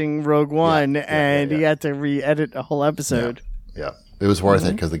discussing Rogue One, and he had to re-edit a whole episode. Yeah. It was worth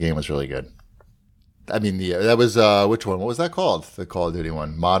it because the game was really good. I mean, that was, which one? What was that called? The Call of Duty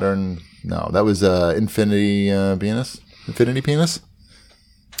one. Modern? No, that was Infinity Penis? Infinity Penis?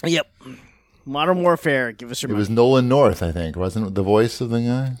 Yep. Modern Warfare. Give us your It money. was Nolan North, I think. Wasn't it the voice of the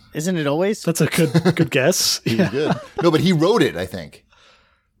guy? Isn't it always? That's a good guess. He was good. No, but he wrote it, I think.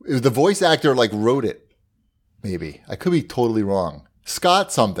 It was the voice actor, wrote it. Maybe. I could be totally wrong.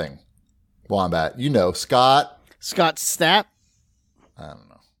 Scott something. Wombat. You know, Scott. Scott Stapp. I don't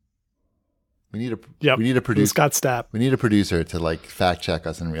know. We need a Yep. we need a producer. Scott Stapp. We need a producer to fact check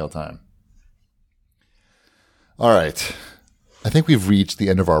us in real time. All right. I think we've reached the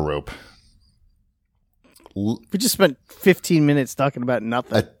end of our rope. We just spent 15 minutes talking about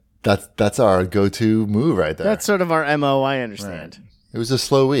nothing. That's our go-to move right there. That's sort of our MO, I understand. It was a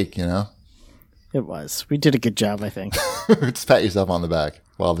slow week, It was. We did a good job, I think. Just pat yourself on the back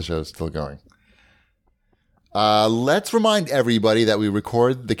while the show's still going. Let's remind everybody that we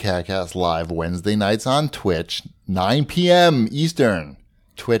record the CatCast live Wednesday nights on Twitch, 9 p.m. Eastern,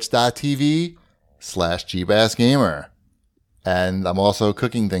 twitch.tv/GBassGamer. And I'm also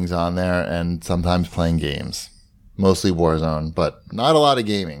cooking things on there and sometimes playing games. Mostly Warzone, but not a lot of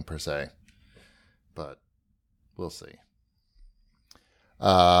gaming per se. But we'll see.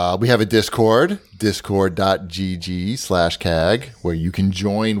 We have a Discord, discord.gg/CAG, where you can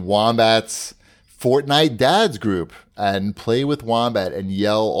join Wombat's Fortnite Dads group and play with Wombat and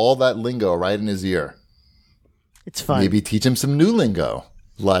yell all that lingo right in his ear. It's fun. Maybe teach him some new lingo,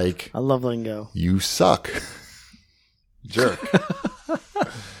 like I love lingo. "you suck." Jerk.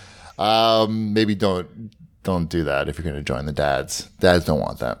 Maybe don't do that if you're going to join the dads. Dads don't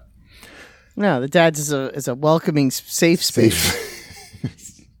want that. No, the dads is a welcoming, safe space.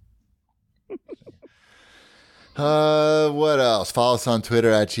 What else? Follow us on Twitter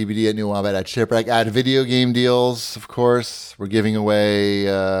at GBD, at New Wombat, at Shipwreck, at Video Game Deals. Of course, we're giving away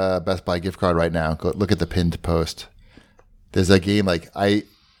Best Buy gift card right now. Go look at the pinned post. There's a game do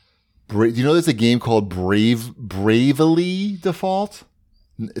you know there's a game called Bravely Default?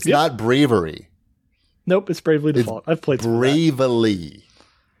 It's not Bravery. Nope, it's Bravely Default. I've played some of that. Bravely.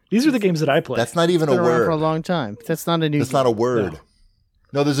 These are the games that I play. That's not even Been a around word. for a long time. That's not a new. That's not a word.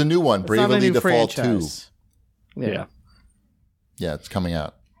 No, there's a new one. It's not a Bravely new Default 2. franchise. yeah. Yeah, it's coming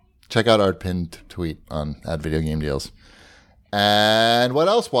out. Check out our pinned tweet at Video Game Deals. And what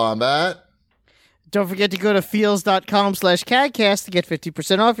else, Wombat? Don't forget to go to feels.com/CADcast to get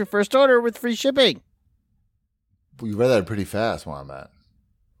 50% off your first order with free shipping. You read that pretty fast, Wombat.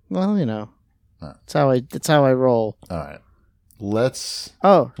 Well, Huh. that's how I roll. All right. Let's...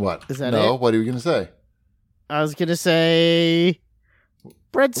 Oh, What? Is that No, it? what are you going to say? I was gonna say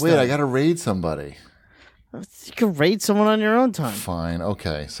breadstuff. Wait, I got to raid somebody. You can raid someone on your own time. Fine.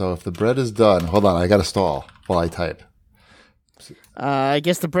 Okay. So if the bread is done... Hold on. I got to stall while I type. I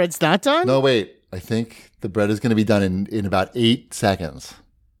guess the bread's not done. No, wait. I think the bread is going to be done in about 8 seconds.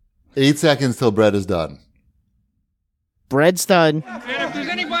 8 seconds till bread is done. Bread's done. And if there's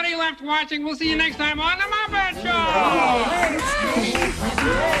anybody left watching, we'll see you next time on The Muppet Show!